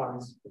the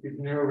response at these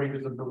narrow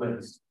ranges of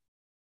delays.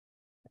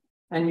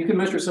 And you can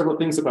measure several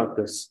things about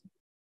this.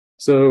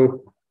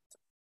 So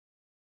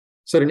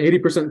set an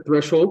 80%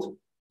 threshold.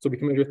 So we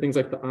can measure things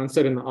like the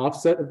onset and the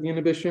offset of the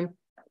inhibition,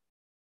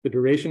 the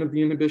duration of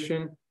the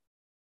inhibition,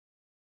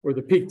 or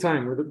the peak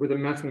time where the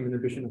maximum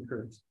inhibition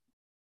occurs.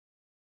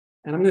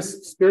 And I'm going to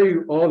spare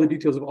you all the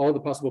details of all the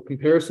possible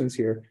comparisons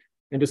here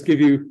and just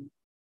give you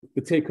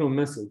the take-home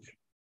message.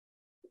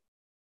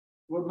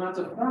 What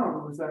Matza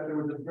found was that there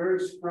was a very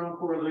strong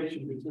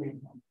correlation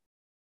between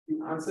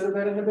the onset of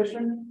that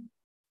inhibition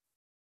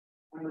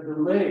and the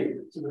delay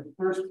to the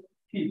first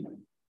peak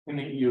in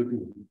the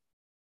EOD.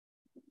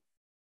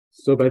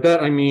 So by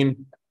that, I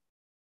mean,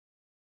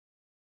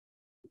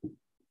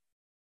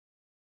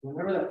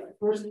 whenever that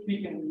first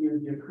peak in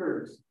EOD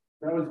occurs,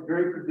 that was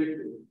very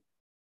predictive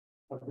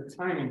of the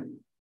timing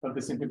of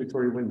this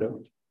inhibitory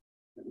window.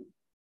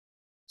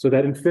 So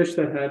that in fish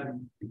that had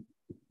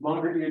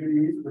longer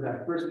EODs, where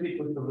that first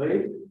peak was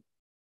delayed,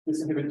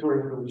 this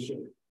inhibitory window was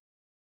short.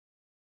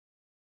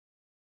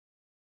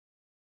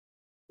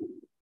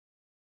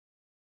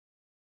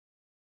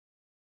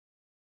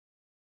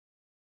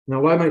 Now,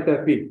 why might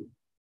that be?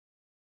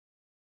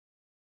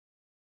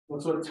 Well,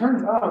 so it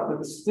turns out that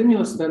the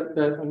stimulus that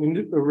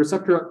a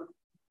receptor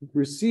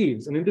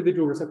receives, an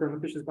individual receptor on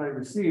the fish's body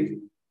receives,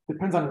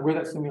 depends on where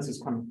that stimulus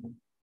is coming from.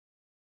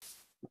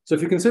 So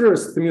if you consider a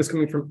stimulus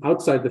coming from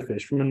outside the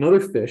fish, from another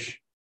fish,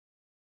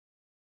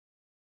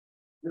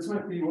 this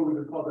might be what we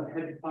would call the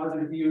head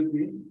positive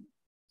EOD.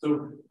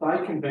 So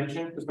by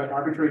convention, just by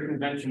arbitrary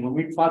convention, when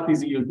we plot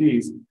these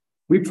EODs,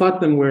 we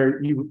plot them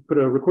where you put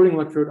a recording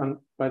electrode on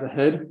by the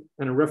head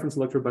and a reference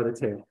electrode by the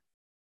tail.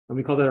 And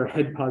we call that our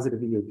head positive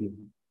EOD.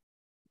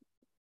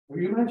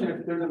 When you imagine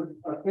if there's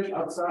a fish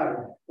outside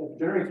that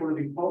generates one of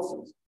these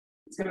pulses,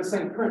 it's going to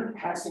send current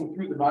passing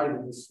through the body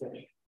of this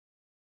fish.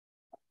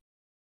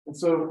 And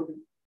so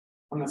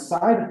on the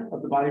side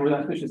of the body where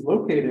that fish is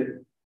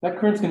located, that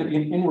current's going to be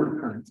an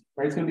inward current,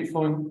 right? It's going to be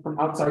flowing from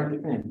outside to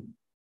in.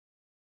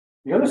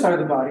 The other side of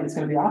the body, it's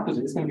going to be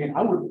opposite. It's going to be an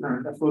outward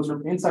current that flows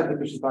from inside the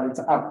fish's body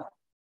to out.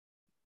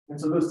 And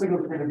so those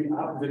signals are going to be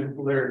opposite in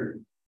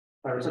polarity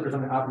by receptors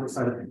on the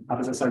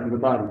opposite side of the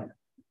body.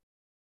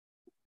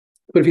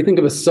 But if you think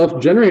of a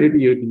self-generated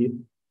EOD,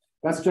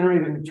 that's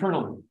generated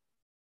internally.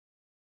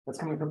 That's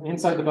coming from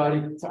inside the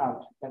body to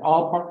out, at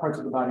all parts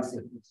of the body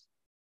signals.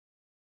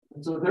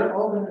 And so they're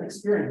all going to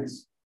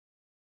experience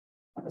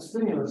a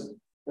stimulus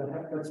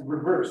that's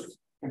reversed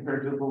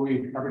compared to what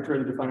we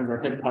arbitrarily define as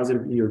our head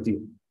positive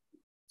EOD.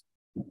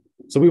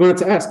 So we wanted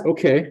to ask,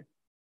 okay,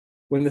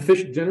 when the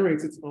fish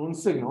generates its own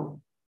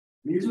signal,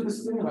 these are the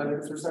stimuli that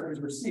its receptors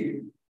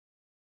receive.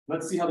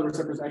 Let's see how the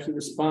receptors actually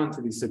respond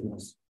to these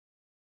signals.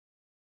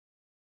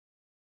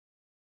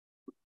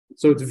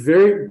 So it's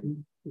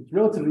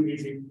relatively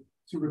easy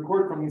to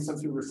record from these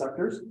sensory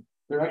receptors.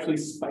 They're actually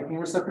spiking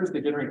receptors.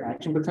 They generate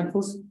action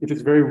potentials, which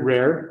is very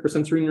rare for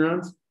sensory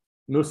neurons.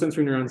 Most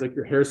sensory neurons, like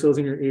your hair cells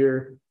in your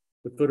ear,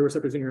 the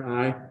photoreceptors in your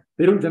eye,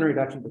 they don't generate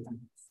action potentials.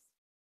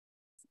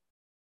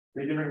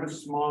 They generate much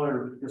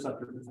smaller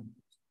receptor potentials.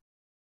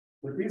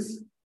 But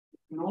these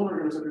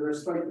non-organ receptors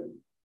are spiking.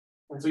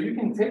 And so you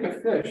can take a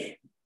fish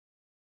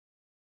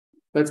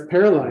that's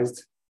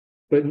paralyzed,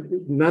 but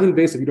not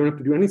invasive. You don't have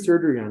to do any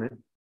surgery on it.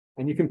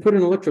 And you can put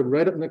an electrode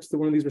right up next to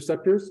one of these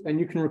receptors, and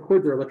you can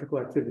record their electrical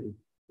activity,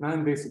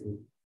 non-invasively.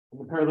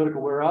 And the paralytic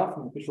will wear off,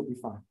 and the fish will be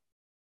fine.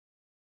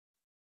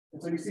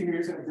 And so you see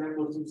here's an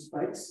example of some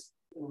spikes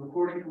in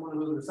recording from one of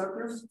those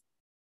receptors.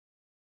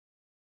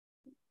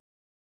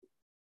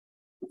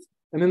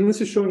 And then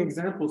this is showing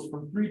examples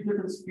from 3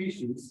 different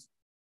species,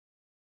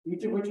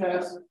 each of which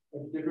has a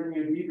different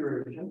EOD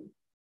duration.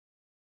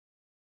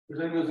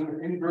 Presenting those in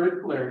an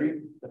inverted polarity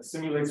that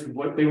simulates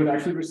what they would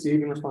actually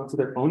receive in response to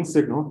their own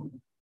signal.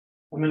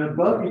 And then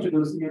above each of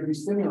those EOD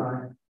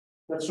stimuli,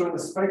 that's showing the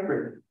spike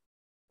rate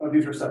of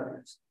these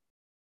receptors.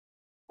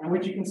 And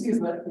what you can see is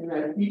that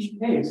in each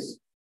case,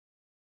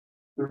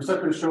 the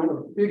receptors show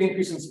a big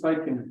increase in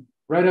spiking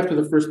right after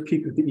the first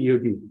peak of the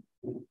EOD.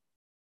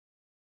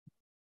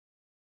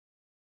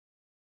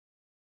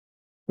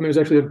 And there's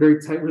actually a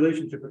very tight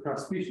relationship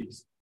across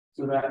species.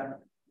 So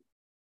that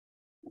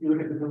if you look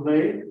at the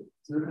delay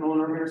to the canal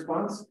organ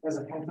response as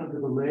a function of the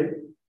delay,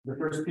 the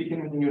first peak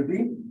in the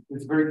EOD,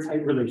 it's a very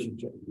tight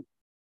relationship.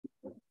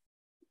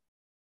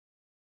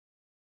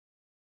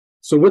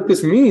 So what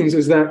this means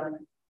is that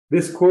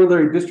this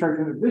corollary discharge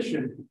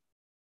inhibition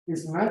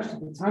is matched to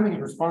the timing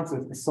of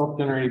responses to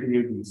self-generated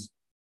EODs.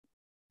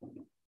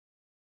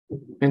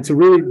 And to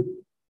really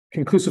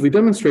conclusively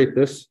demonstrate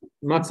this,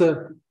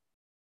 Matza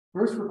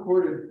first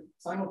recorded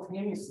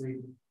simultaneously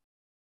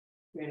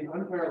in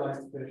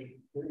unparalyzed fish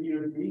the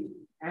EOD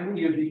and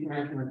the EOD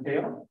command from the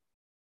tail.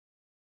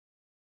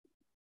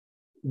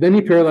 Then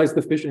he paralyzed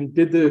the fish and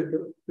did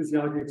the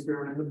physiology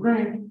experiment in the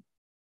brain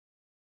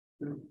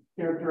to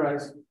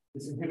characterize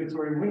this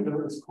inhibitory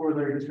window, this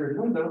corollary discharge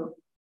window.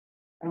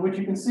 And what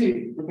you can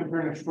see, we're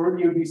comparing a short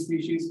EOD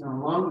species and a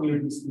long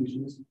EOD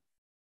species,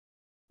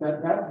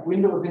 that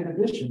window of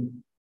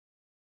inhibition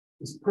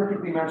is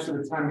perfectly matched to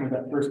the timing of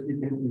that first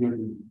peak in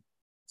EOD.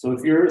 So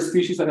if you're a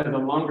species that has a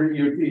longer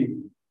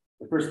EOD,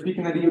 the first peak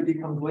in that EOD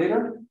comes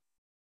later,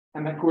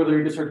 and that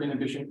corollary discharge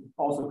inhibition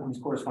also comes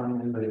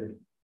correspondingly later.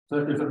 So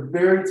that there's a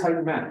very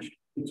tight match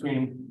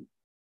between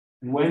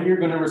when you're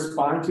going to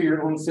respond to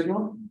your own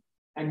signal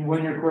and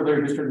when your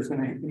corollary discharge is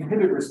going to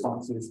inhibit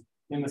responses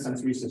in the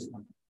sensory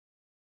system.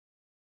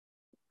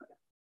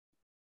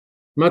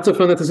 Matza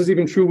found that this is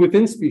even true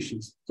within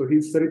species. So he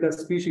studied that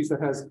species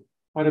that has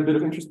quite a bit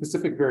of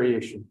interspecific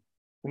variation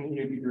in the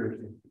EOD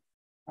duration.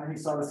 And he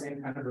saw the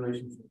same kind of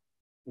relationship,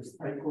 this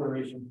tight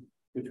correlation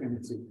between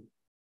the two.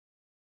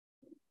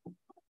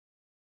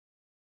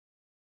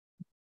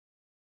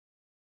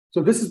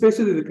 So this is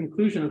basically the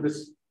conclusion of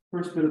this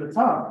first bit of the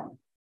talk.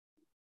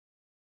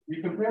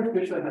 you compare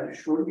fish that have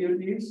short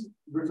EODs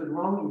versus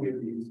long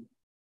EODs.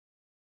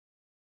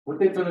 What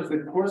they've done is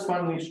they've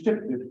correspondingly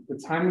shifted the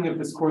timing of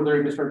this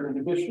corollary discharge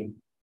inhibition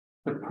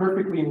to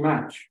perfectly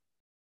match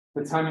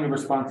the timing of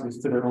responses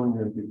to their own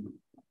EOD.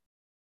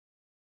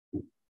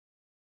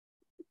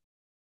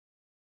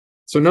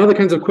 So now the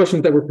kinds of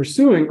questions that we're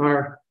pursuing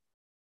are,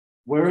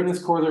 where in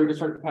this corollary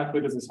discharge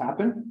pathway does this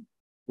happen?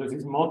 There's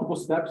these multiple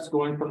steps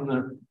going from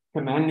the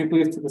command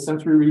nucleus to the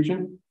sensory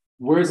region.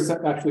 Where is this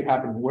actually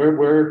happening?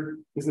 Where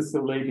is this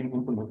delay being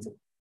implemented?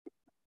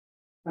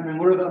 And then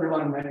what are the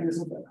underlying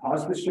mechanisms that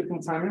cause this shift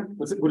in timing?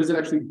 What is it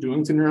actually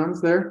doing to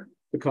neurons there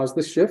to cause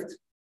this shift?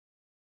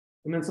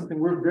 And then something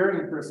we're very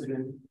interested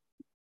in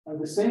are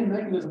the same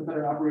mechanisms that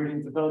are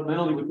operating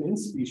developmentally within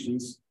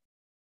species,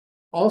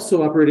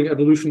 also operating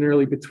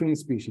evolutionarily between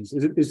species.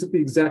 Is it the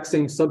exact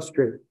same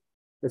substrate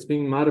that's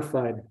being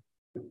modified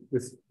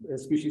with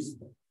as species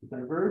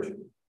diverge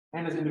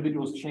and as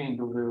individuals change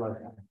over their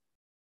lifetime?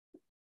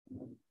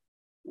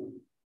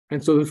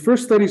 And so the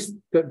first studies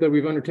that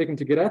we've undertaken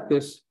to get at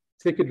this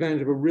take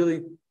advantage of a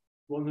really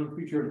well-known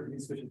feature of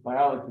these fish's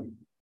biology.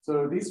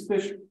 So these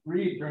fish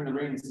breed during the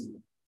rainy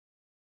season.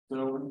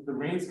 So when the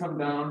rains come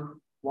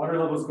down, water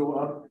levels go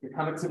up, the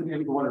conductivity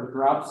of the water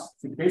drops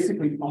to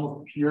basically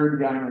almost pure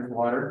deionized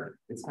water.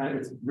 It's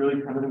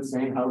really kind of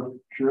insane how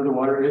pure the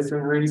water is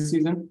during the rainy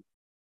season.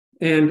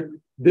 And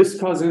this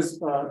causes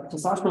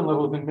testosterone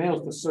levels in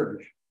males to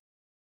surge.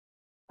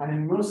 And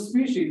in most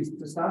species,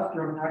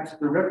 testosterone acts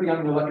directly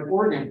on the electric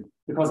organ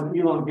to cause an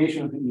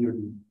elongation of the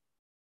EOD.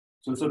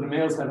 So the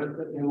males have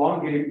an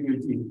elongated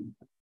EOD.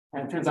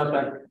 And it turns out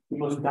that the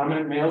most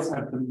dominant males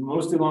have the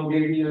most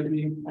elongated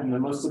EOD, and the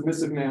most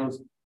submissive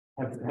males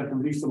have the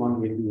least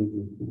elongated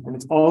EOD. And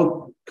it's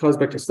all caused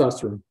by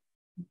testosterone.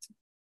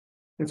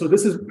 And so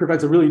this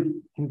provides a really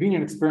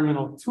convenient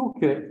experimental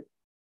toolkit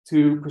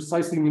to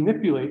precisely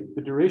manipulate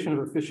the duration of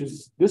a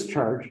fish's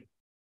discharge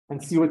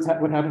and see what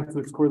happens to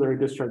its corollary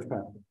discharge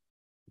pathway.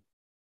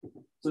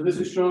 So this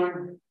is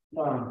showing,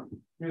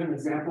 here's an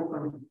example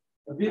from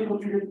a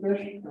vehicle-treated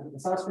fish and a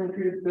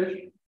testosterone-treated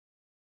fish.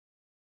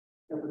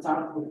 At the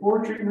top,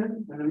 before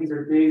treatment, and then these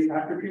are days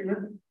after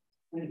treatment.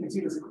 And you can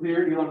see this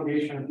clear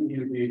elongation of the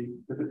EOD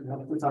with the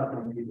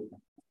testosterone treatment.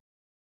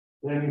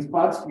 Then in these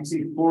plots, you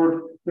see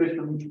 4 fish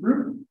from each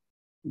group.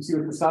 You see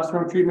with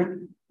testosterone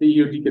treatment, the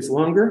EOD gets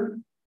longer.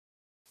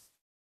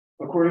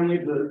 Accordingly,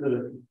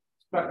 the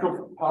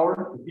spectral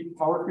power, the peak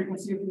power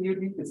frequency of the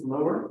EOD gets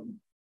lower.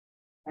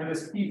 And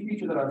this key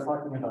feature that I was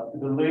talking about, the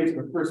delay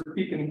to the first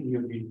peak in the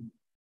EOD,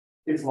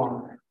 gets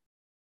longer.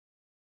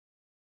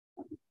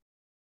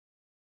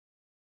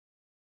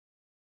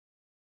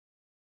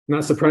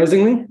 Not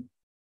surprisingly,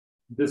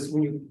 this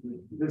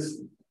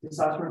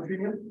testosterone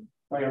treatment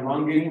by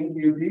elongating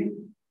the EOD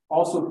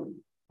also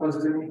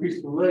causes an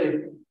increased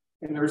delay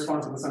in the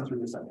response of the sensory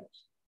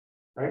receptors.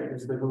 Right?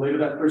 As the delay to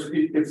that first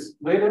peak gets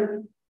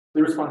later,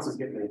 the responses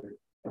get later.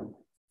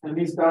 And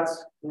these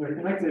dots, when they're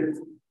connected,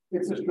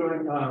 it's just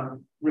showing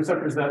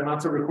receptors that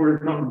amounts are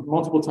recorded from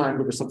multiple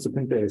times over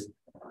subsequent days.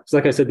 So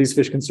like I said, these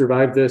fish can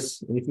survive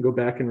this, and you can go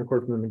back and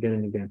record from them again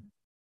and again.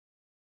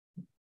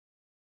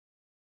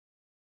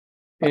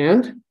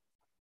 And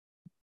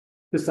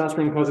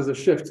testosterone causes a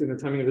shift in the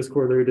timing of this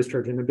corollary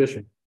discharge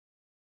inhibition.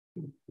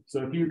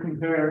 So if you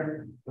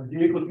compare a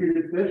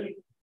vehicle-treated fish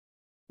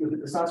with a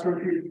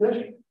testosterone-treated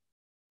fish,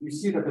 you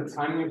see that the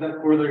timing of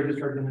that corollary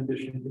discharge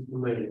inhibition is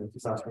delayed in a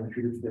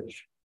testosterone-treated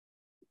fish.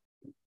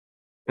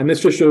 And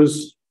this just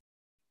shows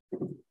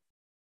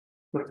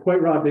not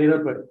quite raw data,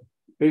 but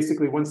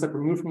basically one step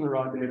removed from the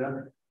raw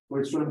data,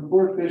 where it's showing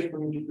 4 fish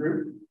from each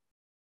group,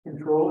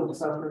 control and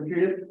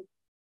testosterone-treated.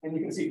 And you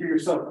can see for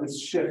yourself this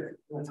shift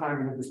in the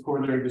timing of this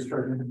corollary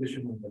discharge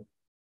inhibition window.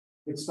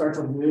 It starts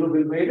a little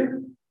bit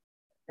later,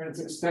 and it's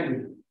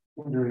extended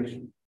in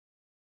duration.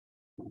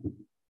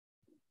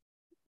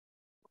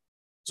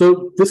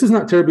 So this is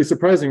not terribly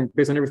surprising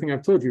based on everything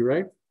I've told you,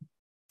 right?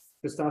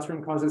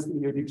 Testosterone causes the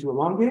EOD to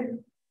elongate,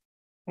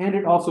 and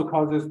it also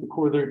causes the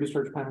corollary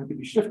discharge pattern to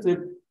be shifted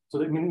so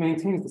that it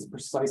maintains this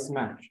precise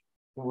match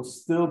and will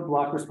still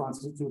block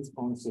responses to its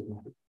own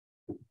signal.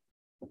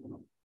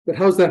 But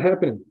how's that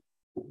happening?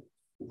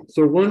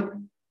 So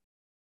one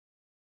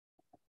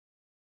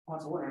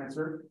possible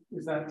answer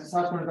is that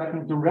testosterone is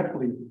acting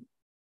directly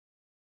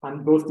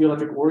on both the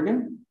electric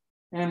organ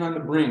and on the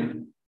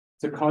brain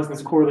to cause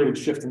this correlated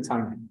shift in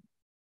timing.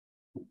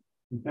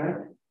 Okay?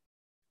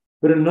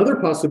 But another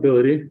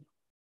possibility,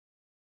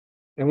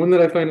 and one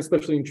that I find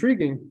especially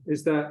intriguing,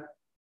 is that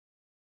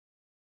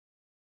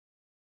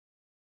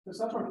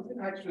testosterone isn't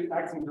actually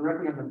acting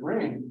directly on the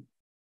brain,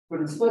 but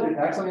instead it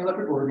acts on the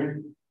electric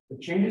organ,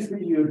 it changes the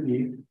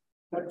EOD,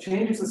 that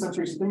changes the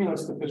sensory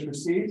stimulus the fish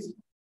receives,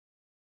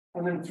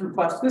 and then through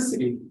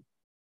plasticity,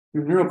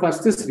 through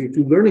neuroplasticity,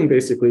 through learning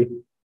basically,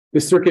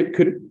 the circuit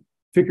could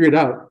figure it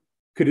out,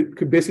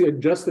 could basically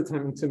adjust the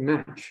timing to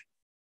match.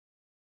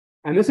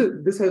 And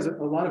this has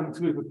a lot of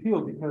intuitive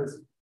appeal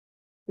because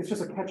it's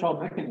just a catch-all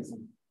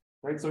mechanism,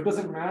 right? So it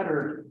doesn't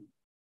matter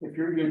if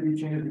your EOD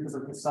changes because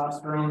of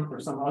testosterone or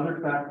some other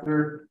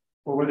factor,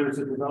 or whether it's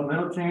a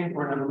developmental change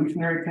or an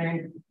evolutionary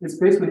change. It's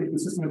basically the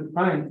system is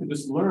trying to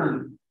just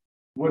learn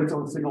what its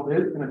own signal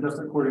is and adjust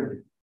accordingly.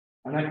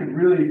 And that could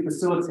really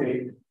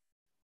facilitate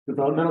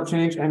developmental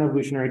change and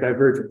evolutionary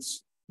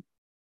divergence.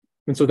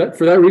 And so that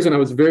for that reason, I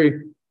was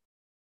very,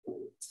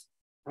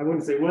 I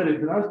wouldn't say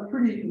wedded, but I was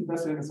pretty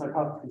invested in this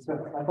hypothesis.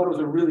 I thought it was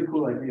a really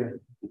cool idea.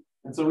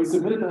 And so we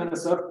submitted the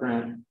NSF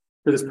grant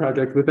for this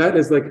project with that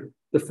as like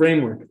the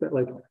framework, that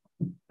like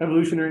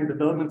evolutionary and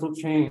developmental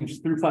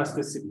change through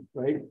plasticity,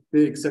 right?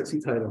 Big, sexy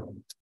title.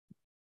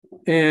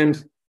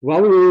 And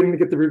while we were waiting to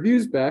get the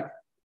reviews back,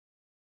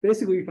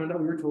 basically we found out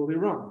we were totally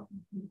wrong.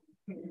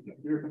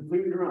 We were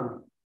completely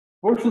wrong.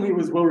 Fortunately, it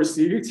was well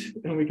received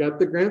and we got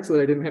the grant so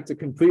that I didn't have to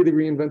completely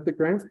reinvent the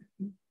grant.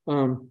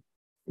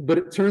 But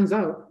it turns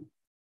out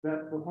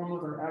that the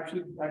hormones are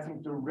actually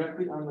acting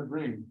directly on the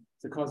brain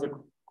to cause a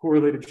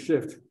correlated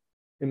shift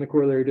in the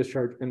corollary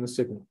discharge and the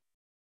signal.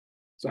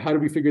 So how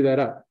did we figure that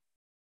out?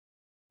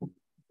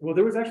 Well,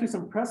 there was actually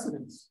some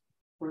precedence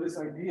for this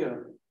idea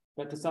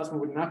that testosterone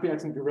would not be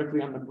acting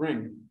directly on the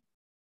brain.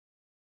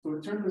 So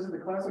it turned this into a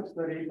classic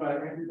study by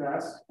Andrew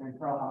Bass and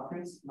Carl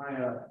Hopkins, my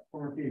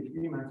former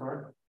PhD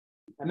mentor.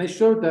 And they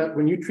showed that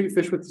when you treat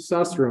fish with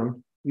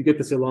testosterone, you get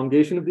this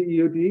elongation of the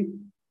EOD,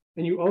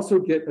 and you also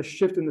get a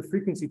shift in the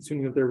frequency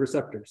tuning of their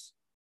receptors.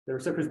 Their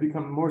receptors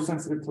become more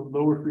sensitive to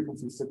lower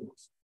frequency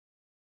signals,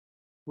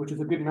 which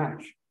is a good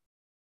match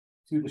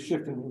to the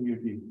shift in the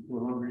EOD, to a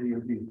longer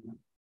EOD.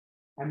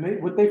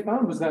 And what they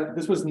found was that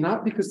this was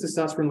not because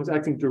testosterone was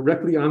acting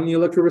directly on the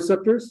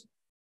electroreceptors.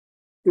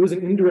 It was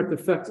an indirect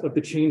effect of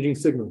the changing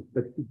signal,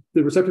 that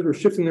the receptors were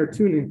shifting their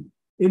tuning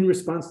in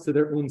response to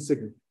their own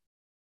signal.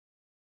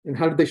 And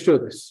how did they show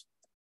this?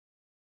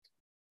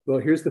 Well,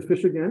 here's the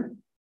fish again.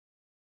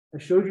 I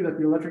showed you that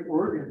the electric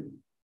organ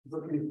is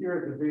located here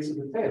at the base of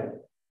the tail.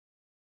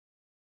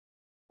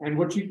 And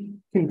what you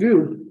can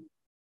do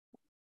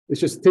is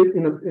just take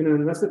in an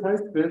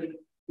anesthetized fish,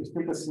 just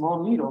take a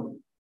small needle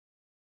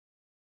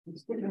and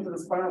stick it into the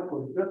spinal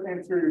cord, just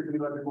anterior to the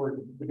electric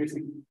organ, to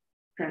basically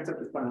transect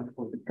the spinal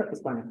cord, to cut the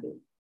spinal cord.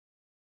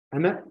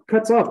 And that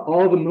cuts off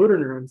all the motor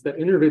neurons that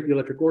innervate the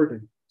electric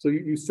organ. So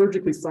you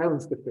surgically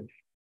silence the fish.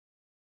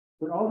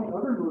 But all the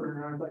other motor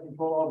neurons that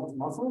control all these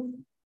muscles,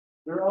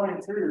 they're all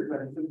anterior to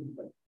that incision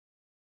site.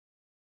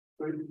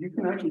 So you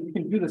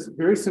can do this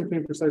very simply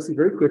and precisely,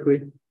 very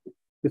quickly.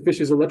 The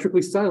fish is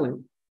electrically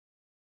silent,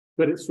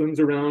 but it swims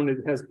around, it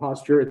has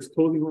posture, it's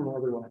totally normal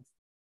otherwise.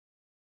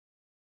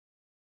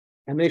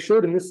 And they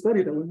showed in this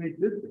study that when they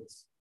did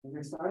this, when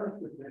they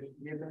silenced the fish,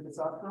 gave them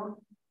testosterone,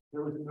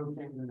 there was no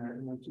change in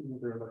their tuning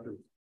of their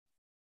electrodes.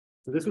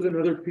 So this was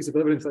another piece of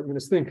evidence that made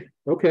us think,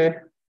 okay,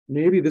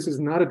 maybe this is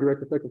not a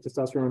direct effect of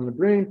testosterone on the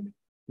brain.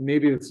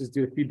 Maybe this is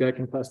due to feedback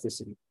and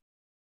plasticity.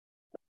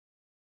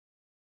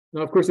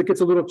 Now, of course, it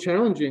gets a little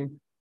challenging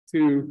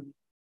to,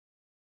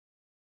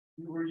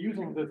 we're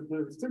using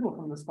the signal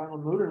from the spinal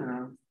motor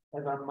neuron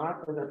as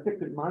a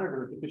fictive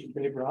monitor of the fish's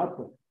behavioral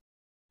output.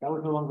 That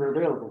was no longer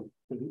available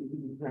because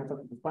you transfer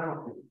to the spinal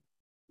cord.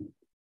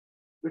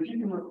 But you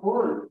can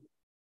record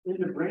in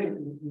the brain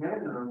the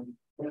command neuron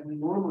that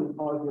normally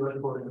cause the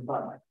electrical organ to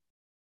fire.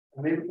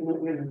 And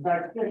in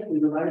fact, fish, they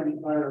reliably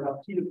fire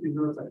about 2 to 3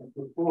 milliseconds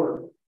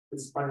before the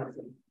spinal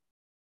signal.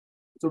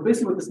 So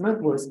basically what this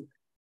meant was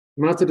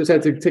Matza just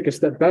had to take a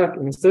step back,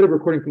 and instead of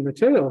recording from the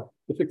tail,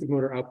 the fictive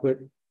motor output,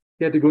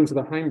 he had to go into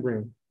the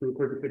hindbrain to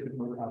record the fictive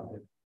motor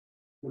output.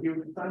 So he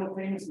would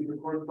simultaneously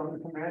record from the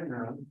command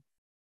neuron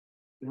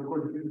to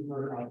record the fictive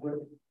motor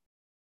output,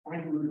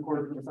 and he would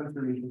record from the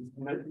sensory regions,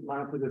 and that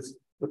line up with this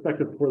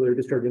effective corollary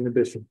discharge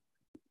inhibition.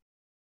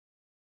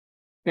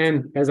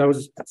 And as I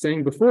was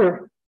saying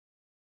before,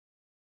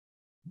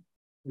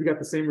 we got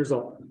the same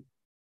result.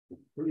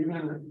 We're even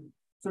in a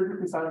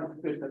surgically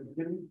silent fish that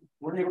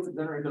weren't able to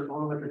generate their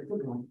own electric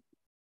signal.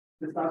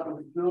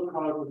 Testosterone still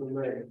caused a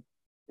delay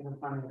in the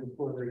timing of the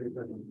corollary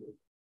discharge inhibition.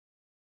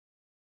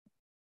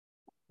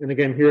 And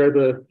again,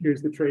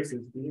 here's the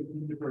traces, the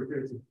inhibitory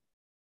traces.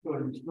 So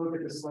you still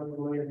get a slight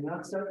delay in the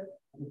onset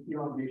and the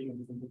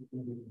elongation.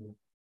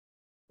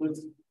 So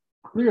it's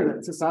clear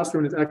that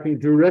testosterone is acting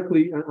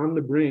directly on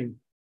the brain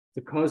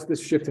to cause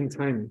this shift in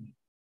timing,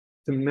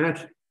 to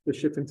match the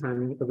shift in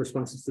timing of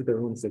responses to their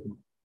own signal.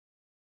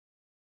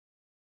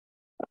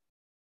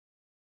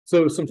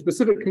 So some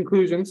specific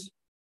conclusions.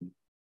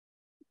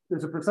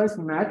 There's a precise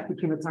match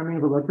between the timing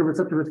of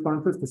electroreceptor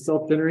responses to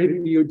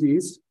self-generated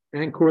EODs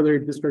and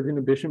corollary discharge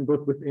inhibition,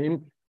 both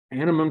within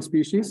and among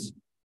species.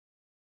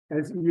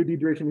 As EOD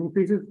duration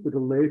increases, the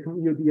delay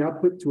from EOD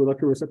output to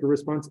electroreceptor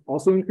response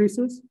also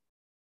increases.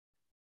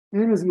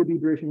 And as EOD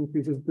duration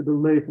increases, the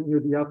delay from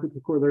EOD output to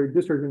corollary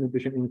discharge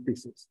inhibition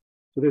increases.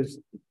 So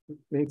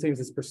maintains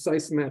this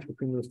precise match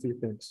between those two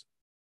things.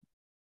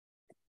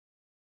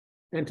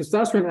 And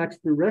testosterone acts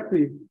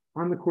directly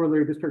on the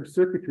corollary discharge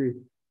circuitry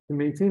to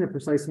maintain a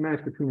precise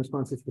match between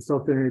responses to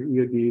self-generated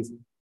EODs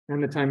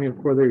and the timing of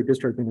corollary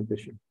discharge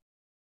inhibition.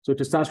 So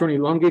testosterone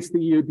elongates the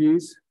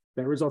EODs.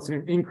 That results in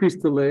an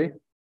increased delay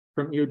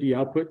from EOD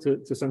output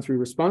to sensory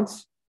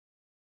response.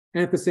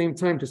 And at the same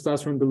time,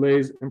 testosterone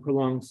delays and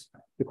prolongs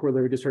the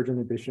corollary discharge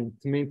inhibition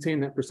to maintain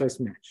that precise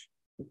match.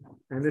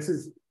 And this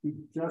is, we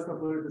just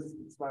uploaded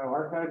this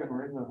bioarchive and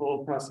we're in the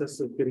whole process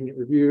of getting it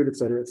reviewed, et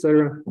cetera, et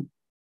cetera.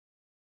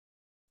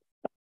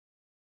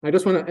 I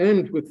just want to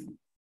end with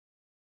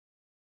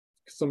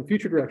some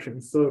future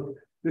directions. So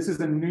this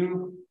is a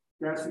new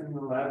grad student in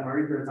the lab,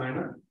 Marty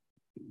Berzina.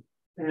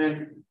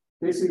 And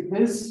basically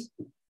the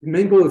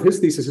main goal of his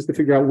thesis is to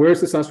figure out where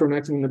is testosterone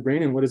acting in the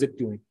brain and what is it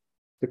doing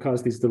to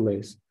cause these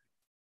delays.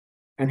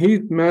 And he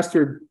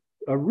mastered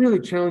a really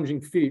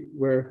challenging feat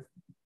where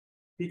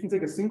he can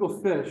take a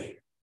single fish,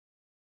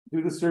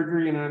 do the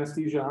surgery and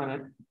anesthesia on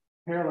it,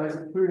 paralyze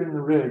it, put it in the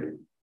rig,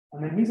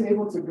 and then he's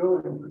able to go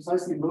and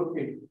precisely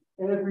locate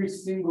every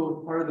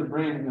single part of the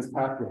brain in this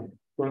pathway,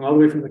 going all the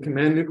way from the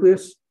command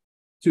nucleus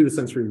to the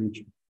sensory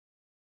region.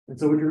 And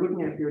so what you're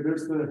looking at here,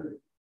 there's the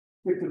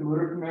fictive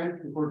motor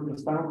command recorded from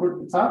the spinal cord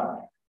at the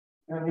top,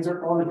 and these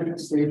are all the different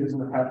stages in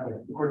the pathway,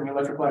 recording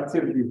electrical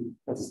activity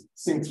that's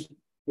synced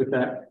with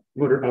that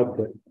motor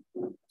output.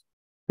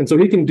 And so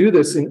he can do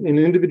this in an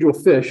individual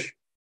fish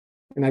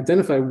and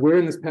identify where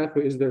in this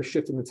pathway is there a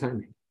shift in the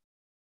timing.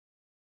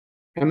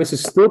 And this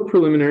is still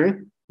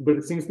preliminary, but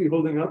it seems to be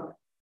holding up.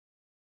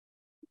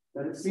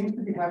 That it seems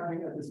to be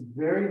happening at this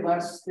very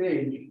last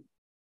stage,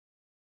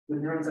 the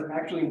neurons that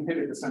actually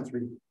inhibit the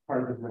sensory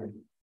part of the brain.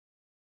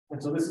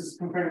 And so this is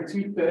comparing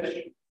two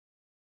fish,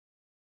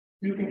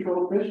 two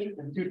control fish,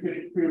 and two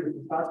fish treated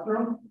with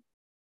testosterone.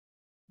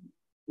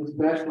 This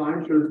dashed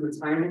line shows the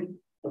timing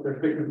of their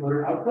fictive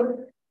motor output.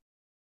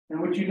 And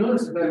what you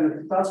notice is that in the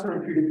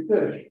testosterone treated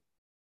fish,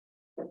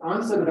 the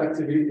onset of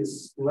activity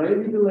is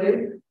slightly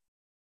delayed,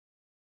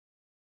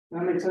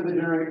 and they tend to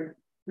generate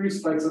 3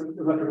 spikes of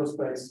electrical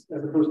spikes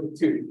as opposed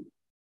to 2.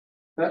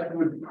 That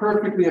would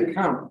perfectly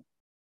account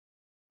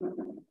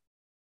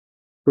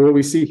for what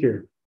we see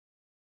here,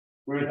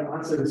 where the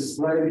onset is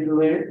slightly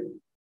delayed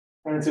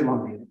and it's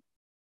elongated.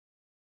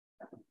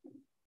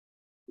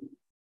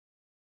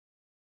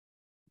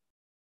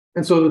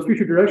 And so the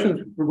future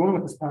directions we're going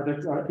with this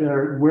project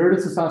are where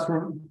does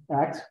testosterone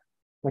act?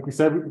 Like we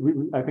said,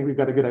 I think we've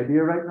got a good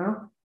idea right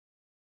now.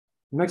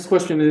 The next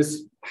question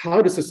is,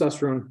 how does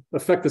testosterone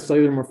affect the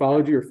cellular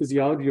morphology or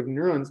physiology of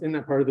neurons in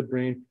that part of the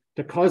brain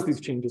to cause these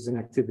changes in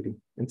activity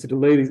and to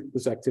delay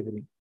this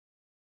activity?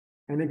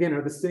 And again,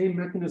 are the same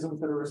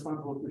mechanisms that are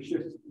responsible for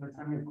shifts in the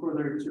timing of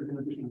corollary discharge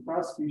inhibition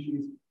across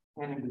species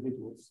and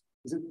individuals?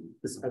 Is it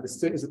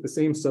the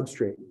same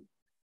substrate?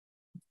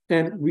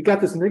 And we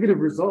got this negative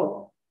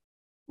result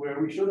where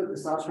we show that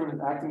testosterone is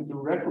acting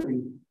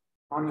directly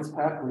on this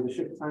pathway to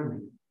shift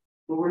timing.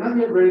 But we're not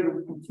yet ready to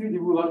completely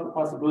rule out the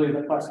possibility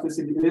that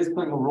plasticity is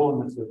playing a role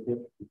in this circuit,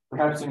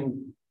 perhaps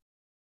in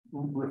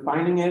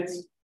refining it,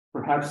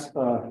 perhaps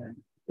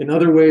in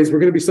other ways. We're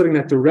going to be studying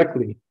that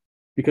directly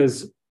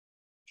because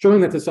showing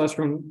that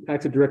testosterone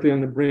acted directly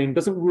on the brain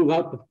doesn't rule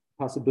out the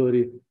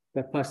possibility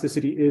that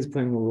plasticity is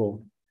playing a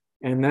role.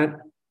 And that,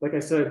 like I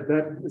said,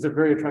 that is a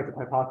very attractive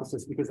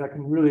hypothesis because that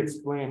can really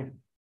explain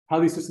how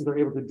these systems are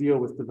able to deal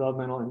with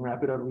developmental and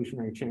rapid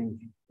evolutionary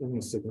change in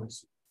these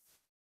signals.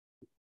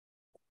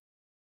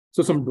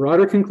 So some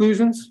broader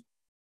conclusions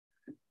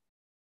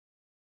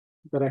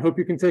that I hope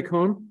you can take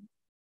home.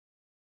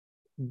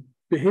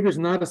 Behavior is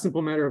not a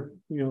simple matter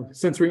of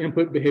sensory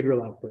input,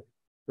 behavioral output,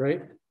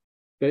 right?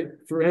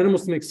 That for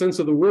animals to make sense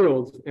of the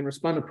world and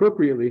respond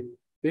appropriately,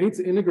 they need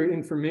to integrate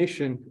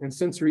information and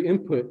sensory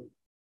input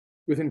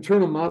with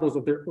internal models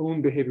of their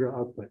own behavioral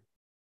output.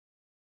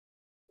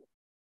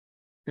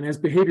 And as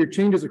behavior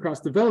changes across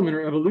development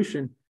or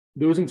evolution,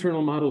 those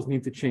internal models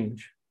need to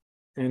change.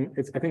 And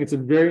I think it's a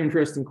very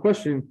interesting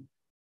question.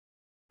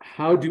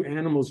 How do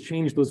animals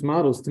change those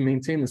models to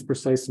maintain this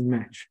precise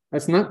match?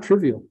 That's not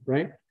trivial,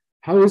 right?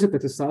 How is it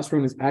that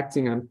testosterone is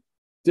acting on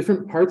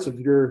different parts of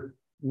your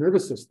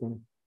nervous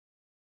system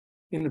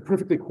in a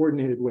perfectly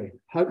coordinated way?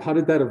 How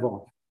did that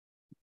evolve?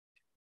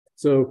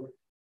 So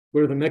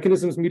what are the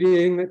mechanisms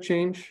mediating that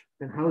change?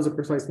 And how is a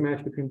precise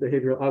match between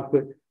behavioral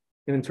output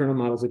and internal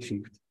models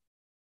achieved?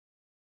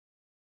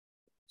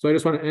 So I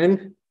just want to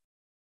end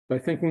by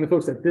thanking the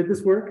folks that did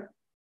this work.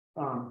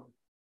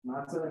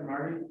 Matza and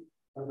Marty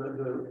are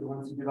the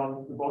ones who did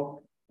all the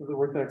bulk of the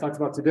work that I talked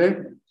about today.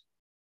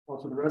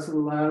 Also the rest of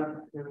the lab,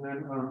 and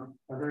then our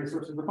various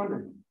sources of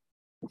funding.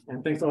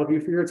 And thanks to all of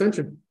you for your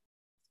attention.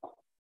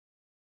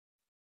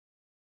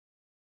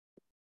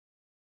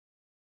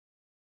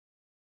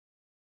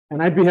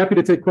 And I'd be happy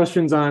to take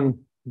questions on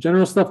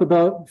general stuff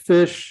about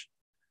fish,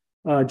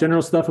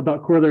 general stuff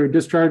about corollary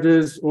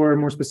discharges, or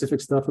more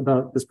specific stuff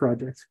about this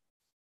project.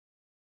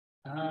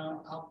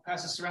 I'll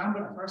pass this around,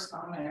 but first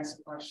I'm going to ask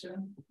a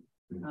question.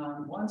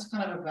 One's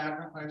kind of a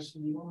background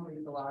question, more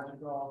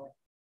ecological.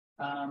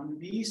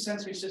 These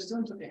sensory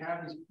systems that they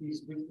have,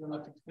 these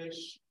electric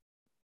fish,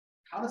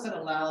 how does that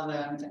allow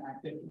them to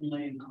act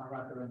differently and carve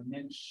out their own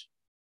niche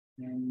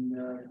and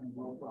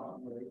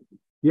worldwide way?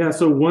 Yeah,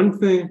 so one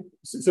thing,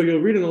 so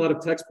you'll read in a lot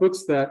of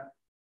textbooks that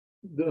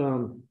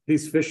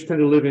these fish tend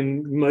to live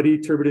in muddy,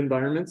 turbid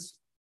environments.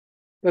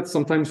 That's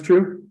sometimes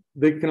true.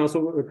 They can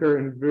also occur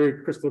in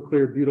very crystal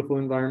clear, beautiful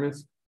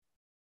environments.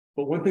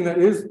 But one thing that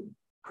is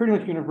pretty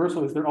much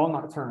universal is they're all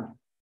nocturnal.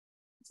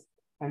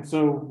 And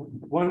so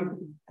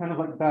one kind of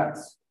like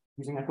bats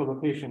using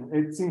echolocation,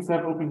 it seems to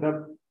have opened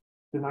up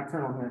the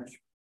nocturnal niche,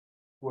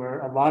 where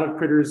a lot of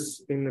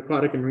critters in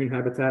aquatic and marine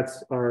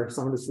habitats are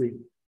sound asleep,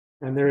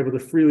 and they're able to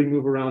freely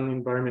move around the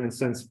environment and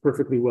sense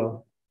perfectly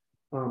well.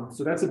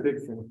 So that's a big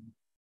thing.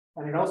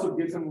 And it also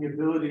gives them the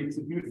ability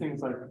to do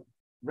things like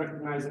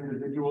recognize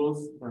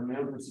individuals, or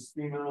male versus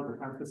female, or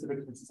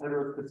conspecifics versus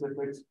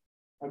heterospecifics,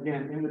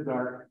 again, in the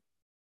dark.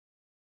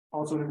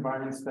 Also in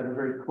environments that are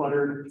very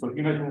cluttered. So if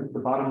you imagine at the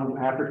bottom of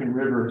an African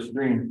river or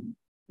stream,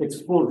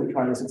 it's full of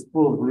detritus, it's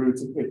full of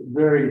roots, it's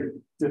very,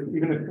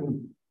 even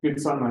in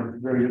good sunlight,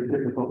 it's very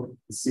difficult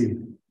to see.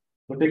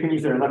 But they can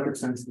use their electric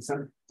sense to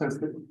sense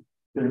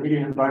their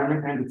immediate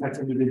environment and detect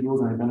individuals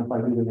and identify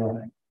who they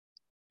are.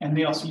 And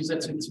they also use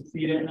that to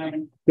feed at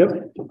night?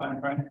 Yep.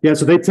 Yeah,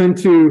 so they tend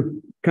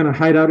to kind of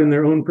hide out in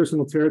their own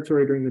personal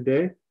territory during the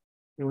day.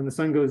 And when the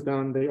sun goes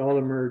down, they all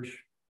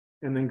emerge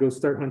and then go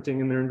start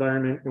hunting in their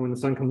environment. And when the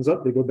sun comes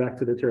up, they go back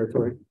to their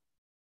territory.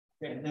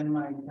 Okay, and then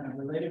my kind of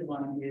related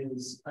one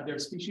is, are there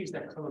species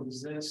that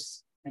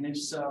coexist? And if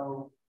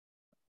so,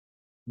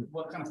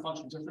 what kind of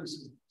functional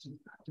differences do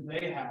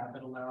they have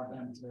that allow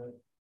them to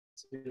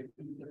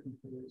eat different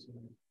foods?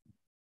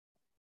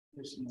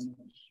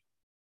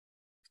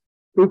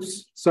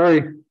 Oops,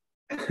 sorry.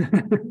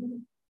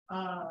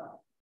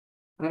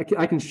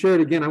 I can share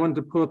it again. I wanted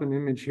to pull up an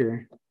image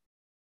here.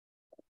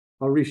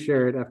 I'll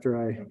reshare it after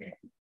I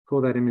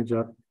pull that image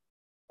up.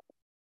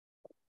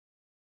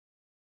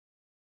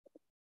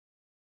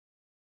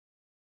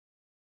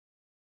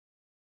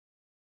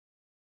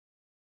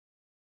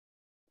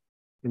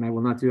 And I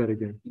will not do that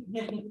again.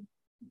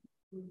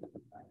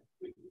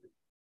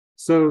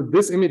 So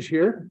this image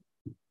here,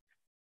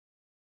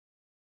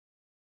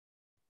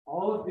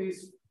 all of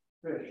these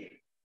fish,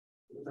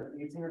 like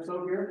 18 or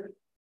so here,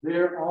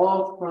 they're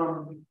all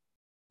from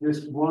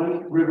this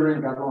one river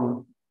in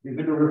Gabon, the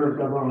bigger river of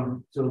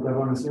Gabon. So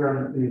Gabon is here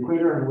on the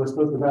equator and the west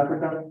coast of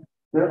Africa.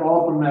 They're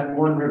all from that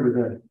one river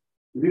there.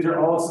 These are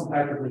all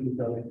sympatric with each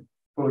other,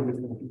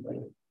 coexisting with each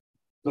other.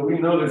 So we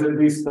know there's at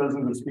least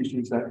dozens of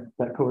species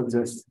that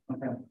coexist.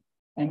 Okay.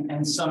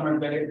 And some are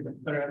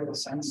better able to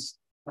sense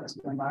parts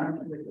of the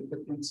environment with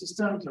different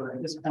systems, or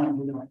at this point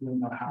we don't really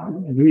know how.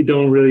 We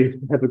don't really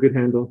have a good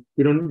handle.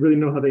 We don't really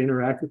know how they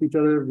interact with each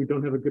other. We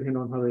don't have a good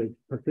handle on how they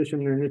partition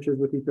their niches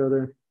with each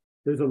other.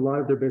 There's a lot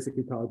of their basic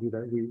ecology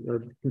that we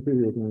are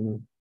completely ignorant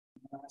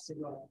of. I see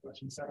a lot of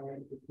questions that are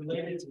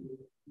related to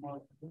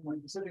more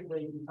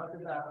specifically. You talked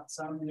about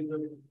some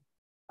individuals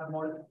have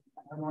more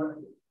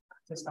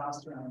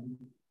testosterone.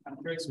 I'm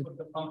curious what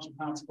the functional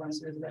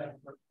consequences that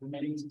for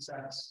mating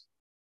success.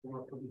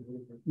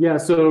 Yeah,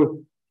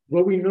 so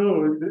what we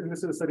know, and this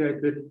is a study I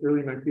did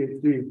early in my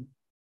PhD,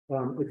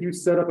 if you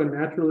set up a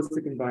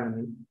naturalistic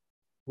environment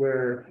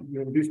where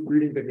you induce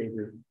breeding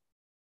behavior,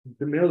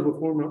 the males will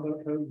form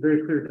a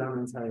very clear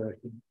dominance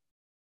hierarchy.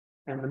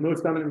 And the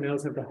most dominant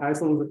males have the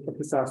highest levels of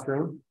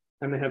testosterone,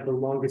 and they have the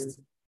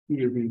longest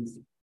EOBs.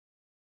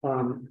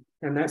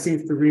 And that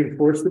seems to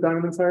reinforce the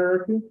dominance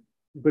hierarchy,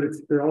 but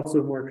they're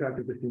also more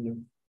attractive to females.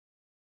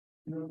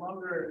 No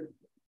longer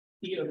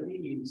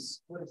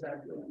EOBs, what does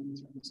that do in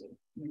terms of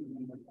making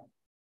them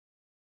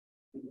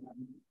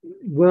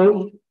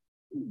Well,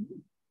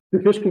 the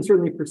fish can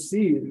certainly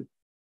perceive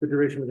the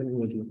duration of an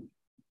EOB.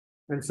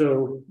 And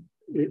so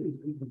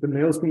the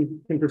males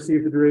can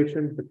perceive the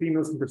duration, the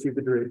females can perceive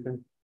the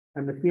duration,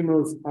 and the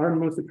females are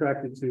most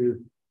attracted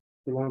to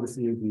the longest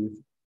EOBs.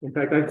 In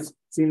fact, I've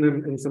seen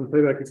them in some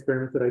playback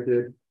experiments that I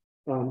did,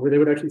 where they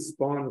would actually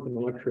spawn with an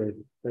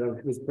electrode that I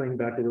was playing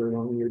back a really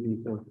long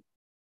EOB film.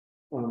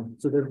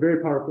 So they're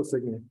very powerful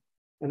signals.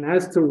 And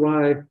as to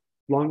why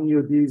long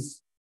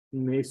EOBs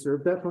may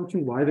serve that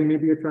function, why they may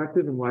be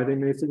attractive and why they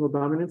may signal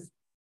dominance.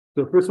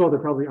 So first of all, they're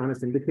probably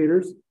honest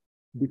indicators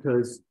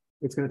because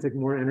it's going to take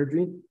more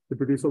energy to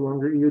produce a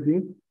longer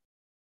EOB.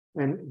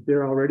 And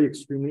they're already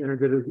extremely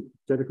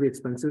energetically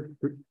expensive.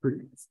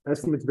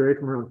 Estimates vary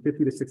from around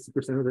 50 to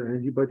 60% of their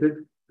energy budget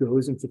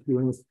goes into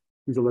fueling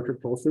these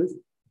electric pulses.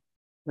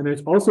 And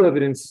there's also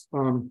evidence,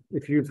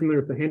 if you're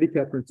familiar with the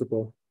handicap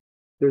principle,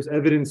 there's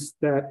evidence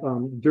that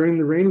during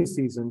the rainy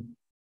season,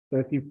 that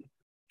if you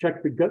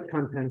check the gut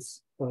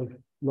contents of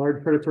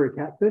large predatory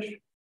catfish,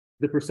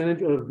 the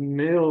percentage of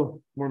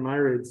male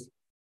mormyrids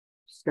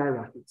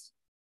skyrockets.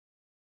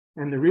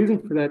 And the reason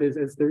for that is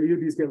as their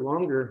EOBs get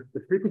longer,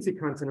 the frequency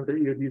content of their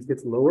EOBs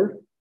gets lower,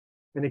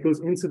 and it goes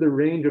into the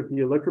range of the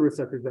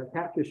electroreceptors that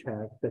catfish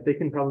have that they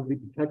can probably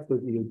detect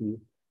those EOBs.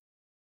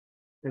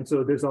 And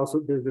so there's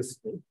this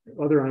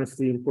other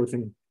honesty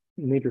enforcing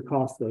major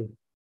cost of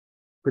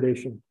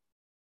predation.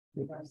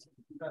 That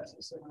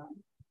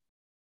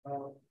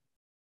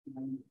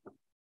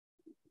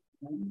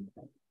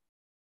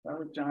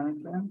was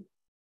Jonathan.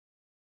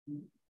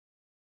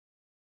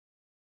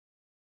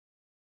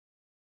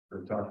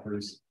 For talk,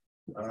 Bruce.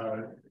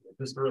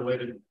 Just a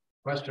related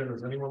Question,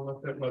 has anyone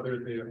looked at whether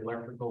the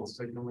electrical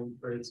signaling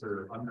traits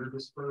are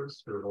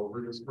under-dispersed or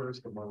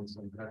over-dispersed among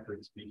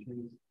sympatric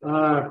species?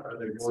 Are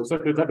they more So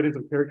there's evidence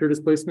of character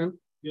displacement?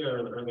 Yeah,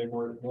 are they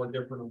more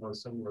different or more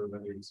similar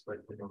than you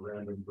expect from a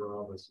random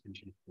draw of a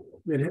species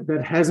pool?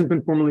 That hasn't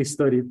been formally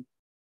studied.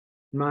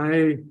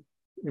 My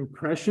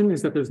impression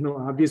is that there's no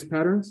obvious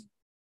patterns,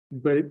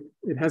 but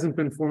it hasn't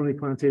been formally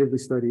quantitatively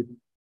studied.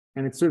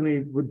 And it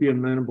certainly would be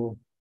amenable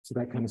to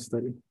that kind of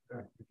study.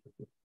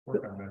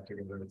 Work on that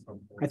together at some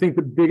point. I think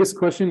the biggest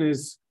question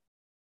is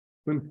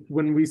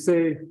when we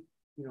say,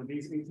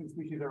 these 18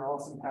 species are all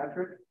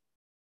sympatric,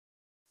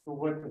 to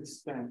what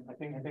extent? I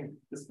think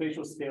the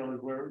spatial scale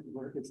is where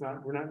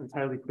we're not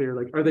entirely clear.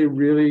 Like, are they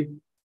really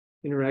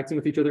interacting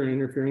with each other and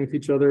interfering with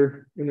each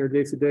other in their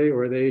day-to-day,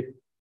 or are they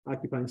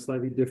occupying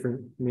slightly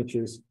different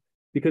niches?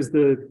 Because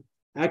the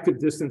active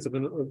distance of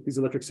these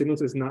electric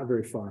signals is not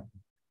very far.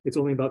 It's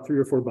only about 3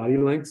 or 4 body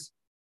lengths.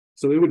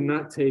 So it would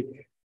not take,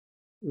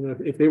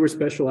 if they were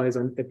specialized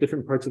at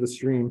different parts of the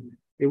stream,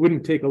 it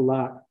wouldn't take a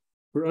lot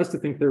for us to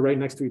think they're right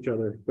next to each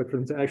other, but for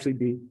them to actually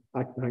be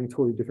occupying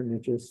totally different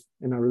niches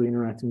and not really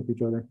interacting with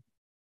each other.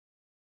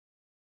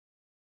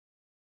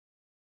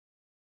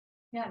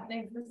 Yeah,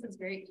 thanks. This is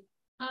great.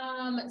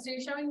 So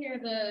you're showing here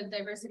the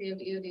diversity of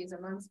EODs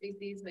among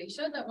species, but you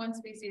showed that one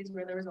species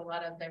where there was a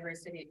lot of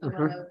diversity, a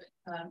lot of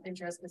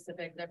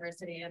intraspecific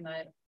diversity in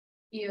the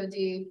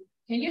EOD.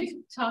 Can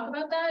you talk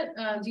about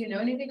that? Do you know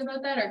anything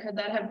about that, or could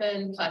that have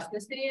been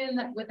plasticity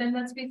within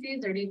that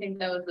species, or do you think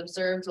that was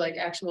observed like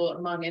actual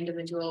among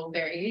individual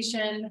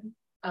variation?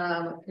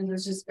 I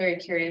was just very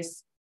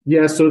curious.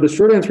 Yeah, so the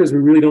short answer is we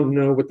really don't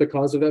know what the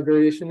cause of that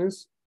variation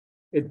is.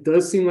 It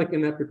does seem like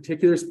in that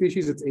particular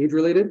species, it's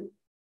age-related,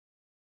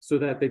 so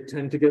that they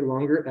tend to get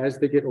longer as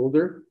they get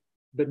older.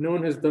 But no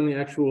one has done the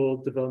actual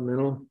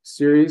developmental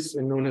series,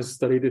 and no one has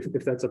studied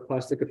if that's a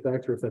plastic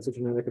effect or if that's a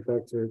genetic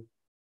effect or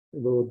a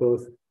little of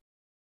both.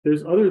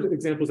 There's other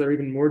examples that are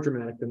even more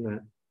dramatic than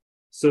that.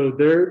 So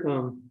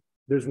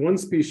there's one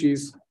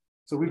species.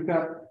 So we've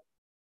got,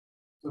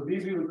 so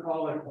these we would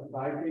call like a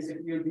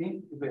biphasic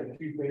EOD, because they have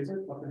 2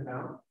 phases up and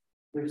down.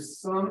 There's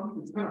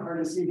some, it's kind of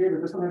hard to see here,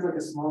 but this one has like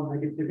a small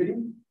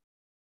negativity.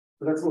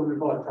 So that's what we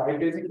call a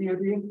triphasic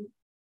EOD.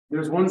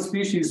 There's one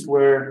species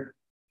where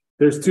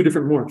there's 2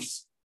 different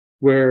morphs,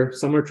 where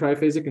some are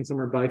triphasic and some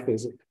are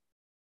biphasic.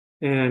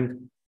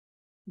 And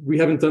we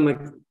haven't done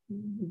like,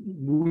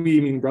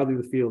 we mean broadly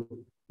the field,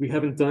 we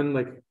haven't done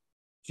like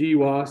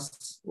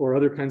GWAS or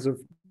other kinds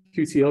of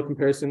QTL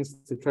comparisons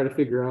to try to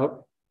figure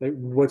out like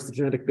what's the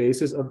genetic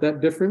basis of that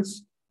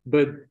difference.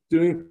 But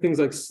doing things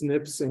like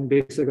SNPs and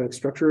basic like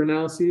structure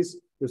analyses,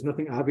 there's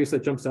nothing obvious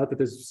that jumps out that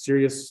there's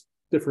serious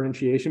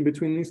differentiation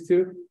between these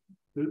 2.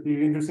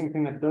 The interesting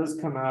thing that does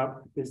come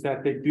out is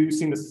that they do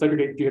seem to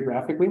segregate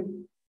geographically.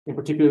 In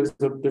particular,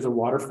 there's a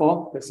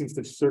waterfall that seems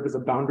to serve as a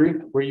boundary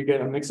where you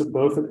get a mix of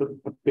both at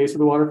the base of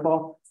the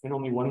waterfall and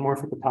only one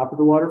morph at the top of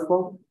the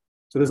waterfall.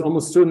 So there's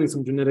almost certainly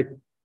some genetic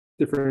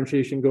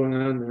differentiation going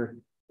on there.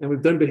 And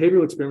we've done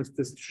behavioral experiments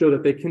to show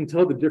that they can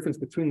tell the difference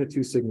between the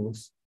 2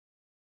 signals.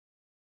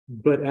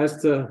 But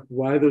as to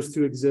why those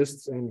 2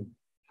 exist and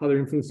how they're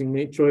influencing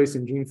mate choice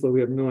and gene flow,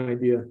 we have no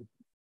idea.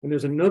 And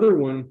there's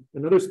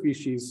another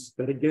species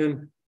that,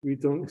 again, we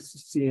don't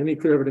see any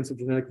clear evidence of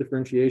genetic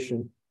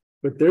differentiation,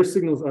 but their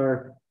signals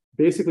are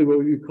basically what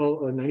we would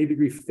call a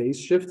 90-degree phase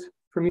shift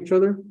from each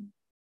other.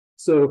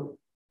 So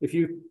if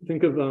you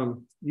think of,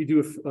 you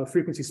do a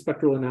frequency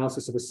spectral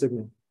analysis of a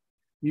signal,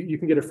 you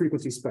can get a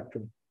frequency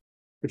spectrum,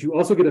 but you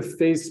also get a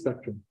phase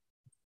spectrum,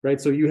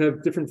 right? So you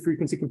have different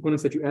frequency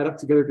components that you add up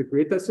together to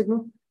create that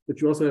signal,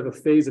 but you also have a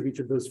phase of each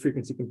of those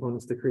frequency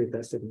components to create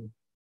that signal.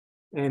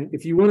 And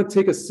if you want to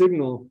take a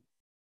signal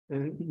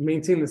and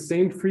maintain the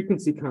same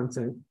frequency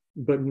content,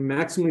 but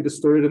maximally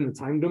distort it in the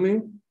time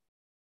domain,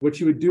 what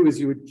you would do is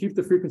you would keep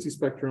the frequency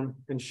spectrum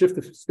and shift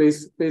the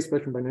phase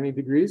spectrum by 90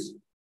 degrees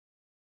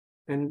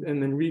and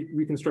then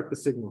reconstruct the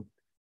signal.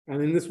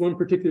 And in this one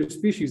particular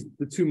species,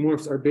 the 2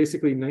 morphs are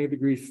basically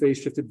 90-degree phase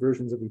shifted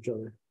versions of each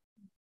other.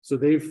 So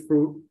they've,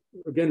 for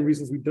again,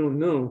 reasons we don't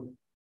know,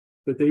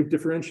 but they've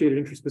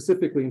differentiated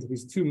intraspecifically into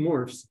these 2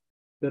 morphs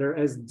that are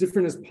as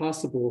different as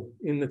possible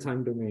in the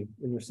time domain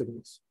in their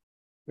signals.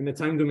 And the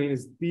time domain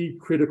is the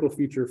critical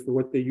feature for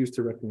what they use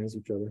to recognize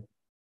each other.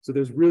 So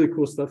there's really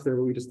cool stuff there,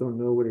 but we just don't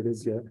know what it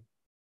is yet.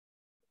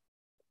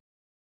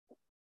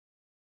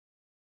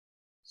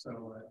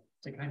 So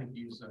to kind of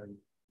use a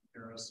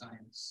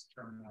neuroscience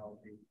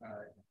terminology,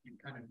 you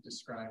kind of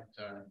described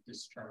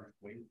discharge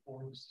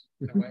waveforms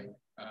in a way.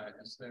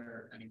 Is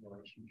there any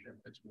relationship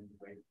between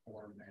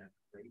waveform and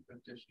rate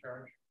of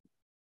discharge?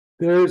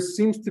 There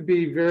seems to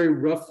be very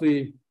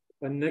roughly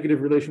a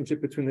negative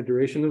relationship between the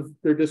duration of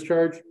their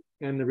discharge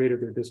and the rate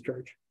of their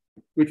discharge,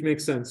 which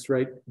makes sense,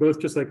 right? Both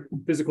just like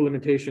physical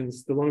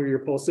limitations, the longer your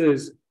pulse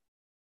is,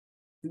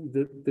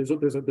 there's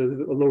a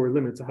lower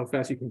limit to how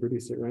fast you can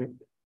produce it, right?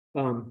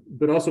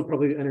 But also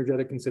probably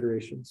energetic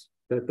considerations,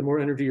 that the more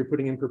energy you're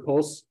putting in per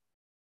pulse,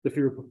 the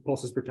fewer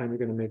pulses per time you're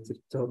going to make to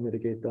help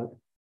mitigate that.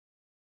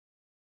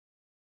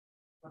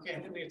 Okay, I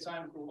think we have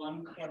time for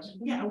one question.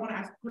 Yeah, I want to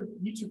ask a quick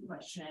YouTube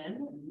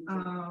question.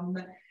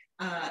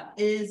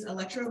 Is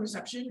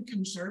electroreception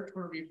conserved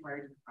or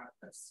required in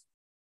platypus?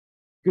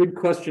 Good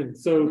question.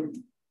 So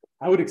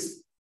I would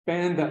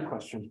expand that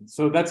question.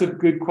 So that's a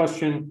good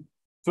question.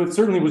 So it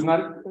certainly was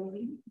not,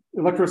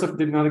 electroreception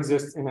did not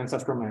exist in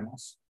ancestral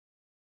mammals.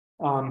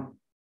 I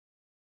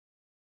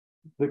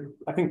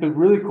think the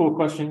really cool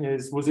question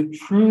is, was it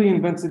truly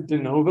invented de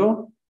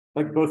novo,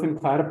 like both in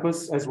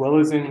platypus as well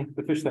as in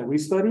the fish that we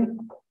study?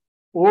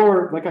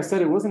 Or, like I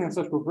said, it was an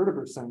ancestral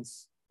vertebrate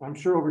sense. I'm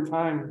sure over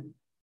time,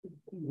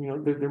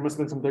 there must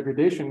have been some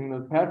degradation in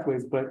those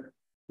pathways, but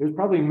there's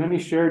probably many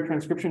shared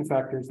transcription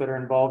factors that are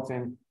involved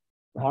in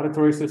the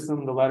auditory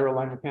system, the lateral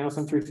line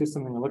mechanosensory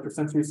system, and the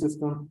electrosensory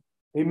system.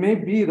 It may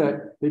be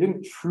that they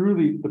didn't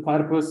truly, the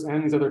platypus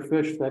and these other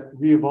fish that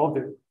re-evolved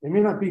it, they may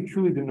not be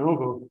truly de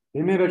novo.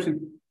 They may have actually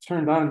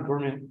turned on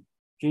dormant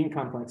gene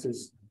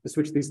complexes to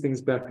switch these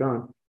things back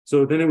on.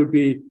 So then it would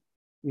be,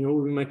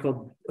 what we might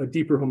call a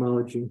deeper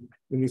homology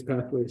in these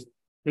pathways.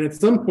 And at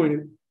some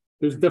point,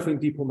 there's definitely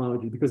deep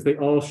homology because they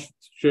all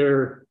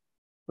share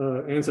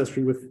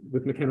ancestry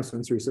with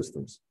mechanosensory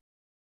systems.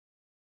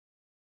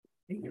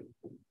 Thank you.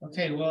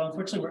 Okay, well,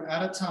 unfortunately, we're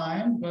out of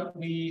time, but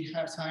we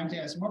have time to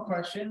ask more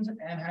questions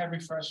and have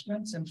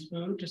refreshments and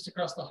food just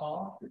across the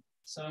hall.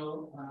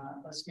 So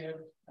let's give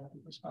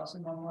Mr.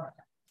 Carlson one more.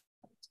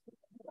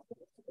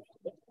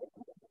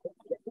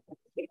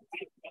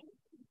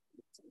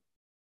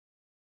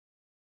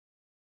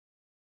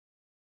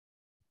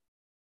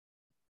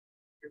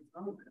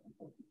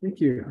 Thank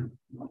you.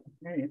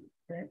 Okay,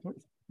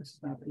 this is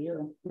not for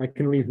you. I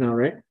can leave now,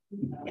 right?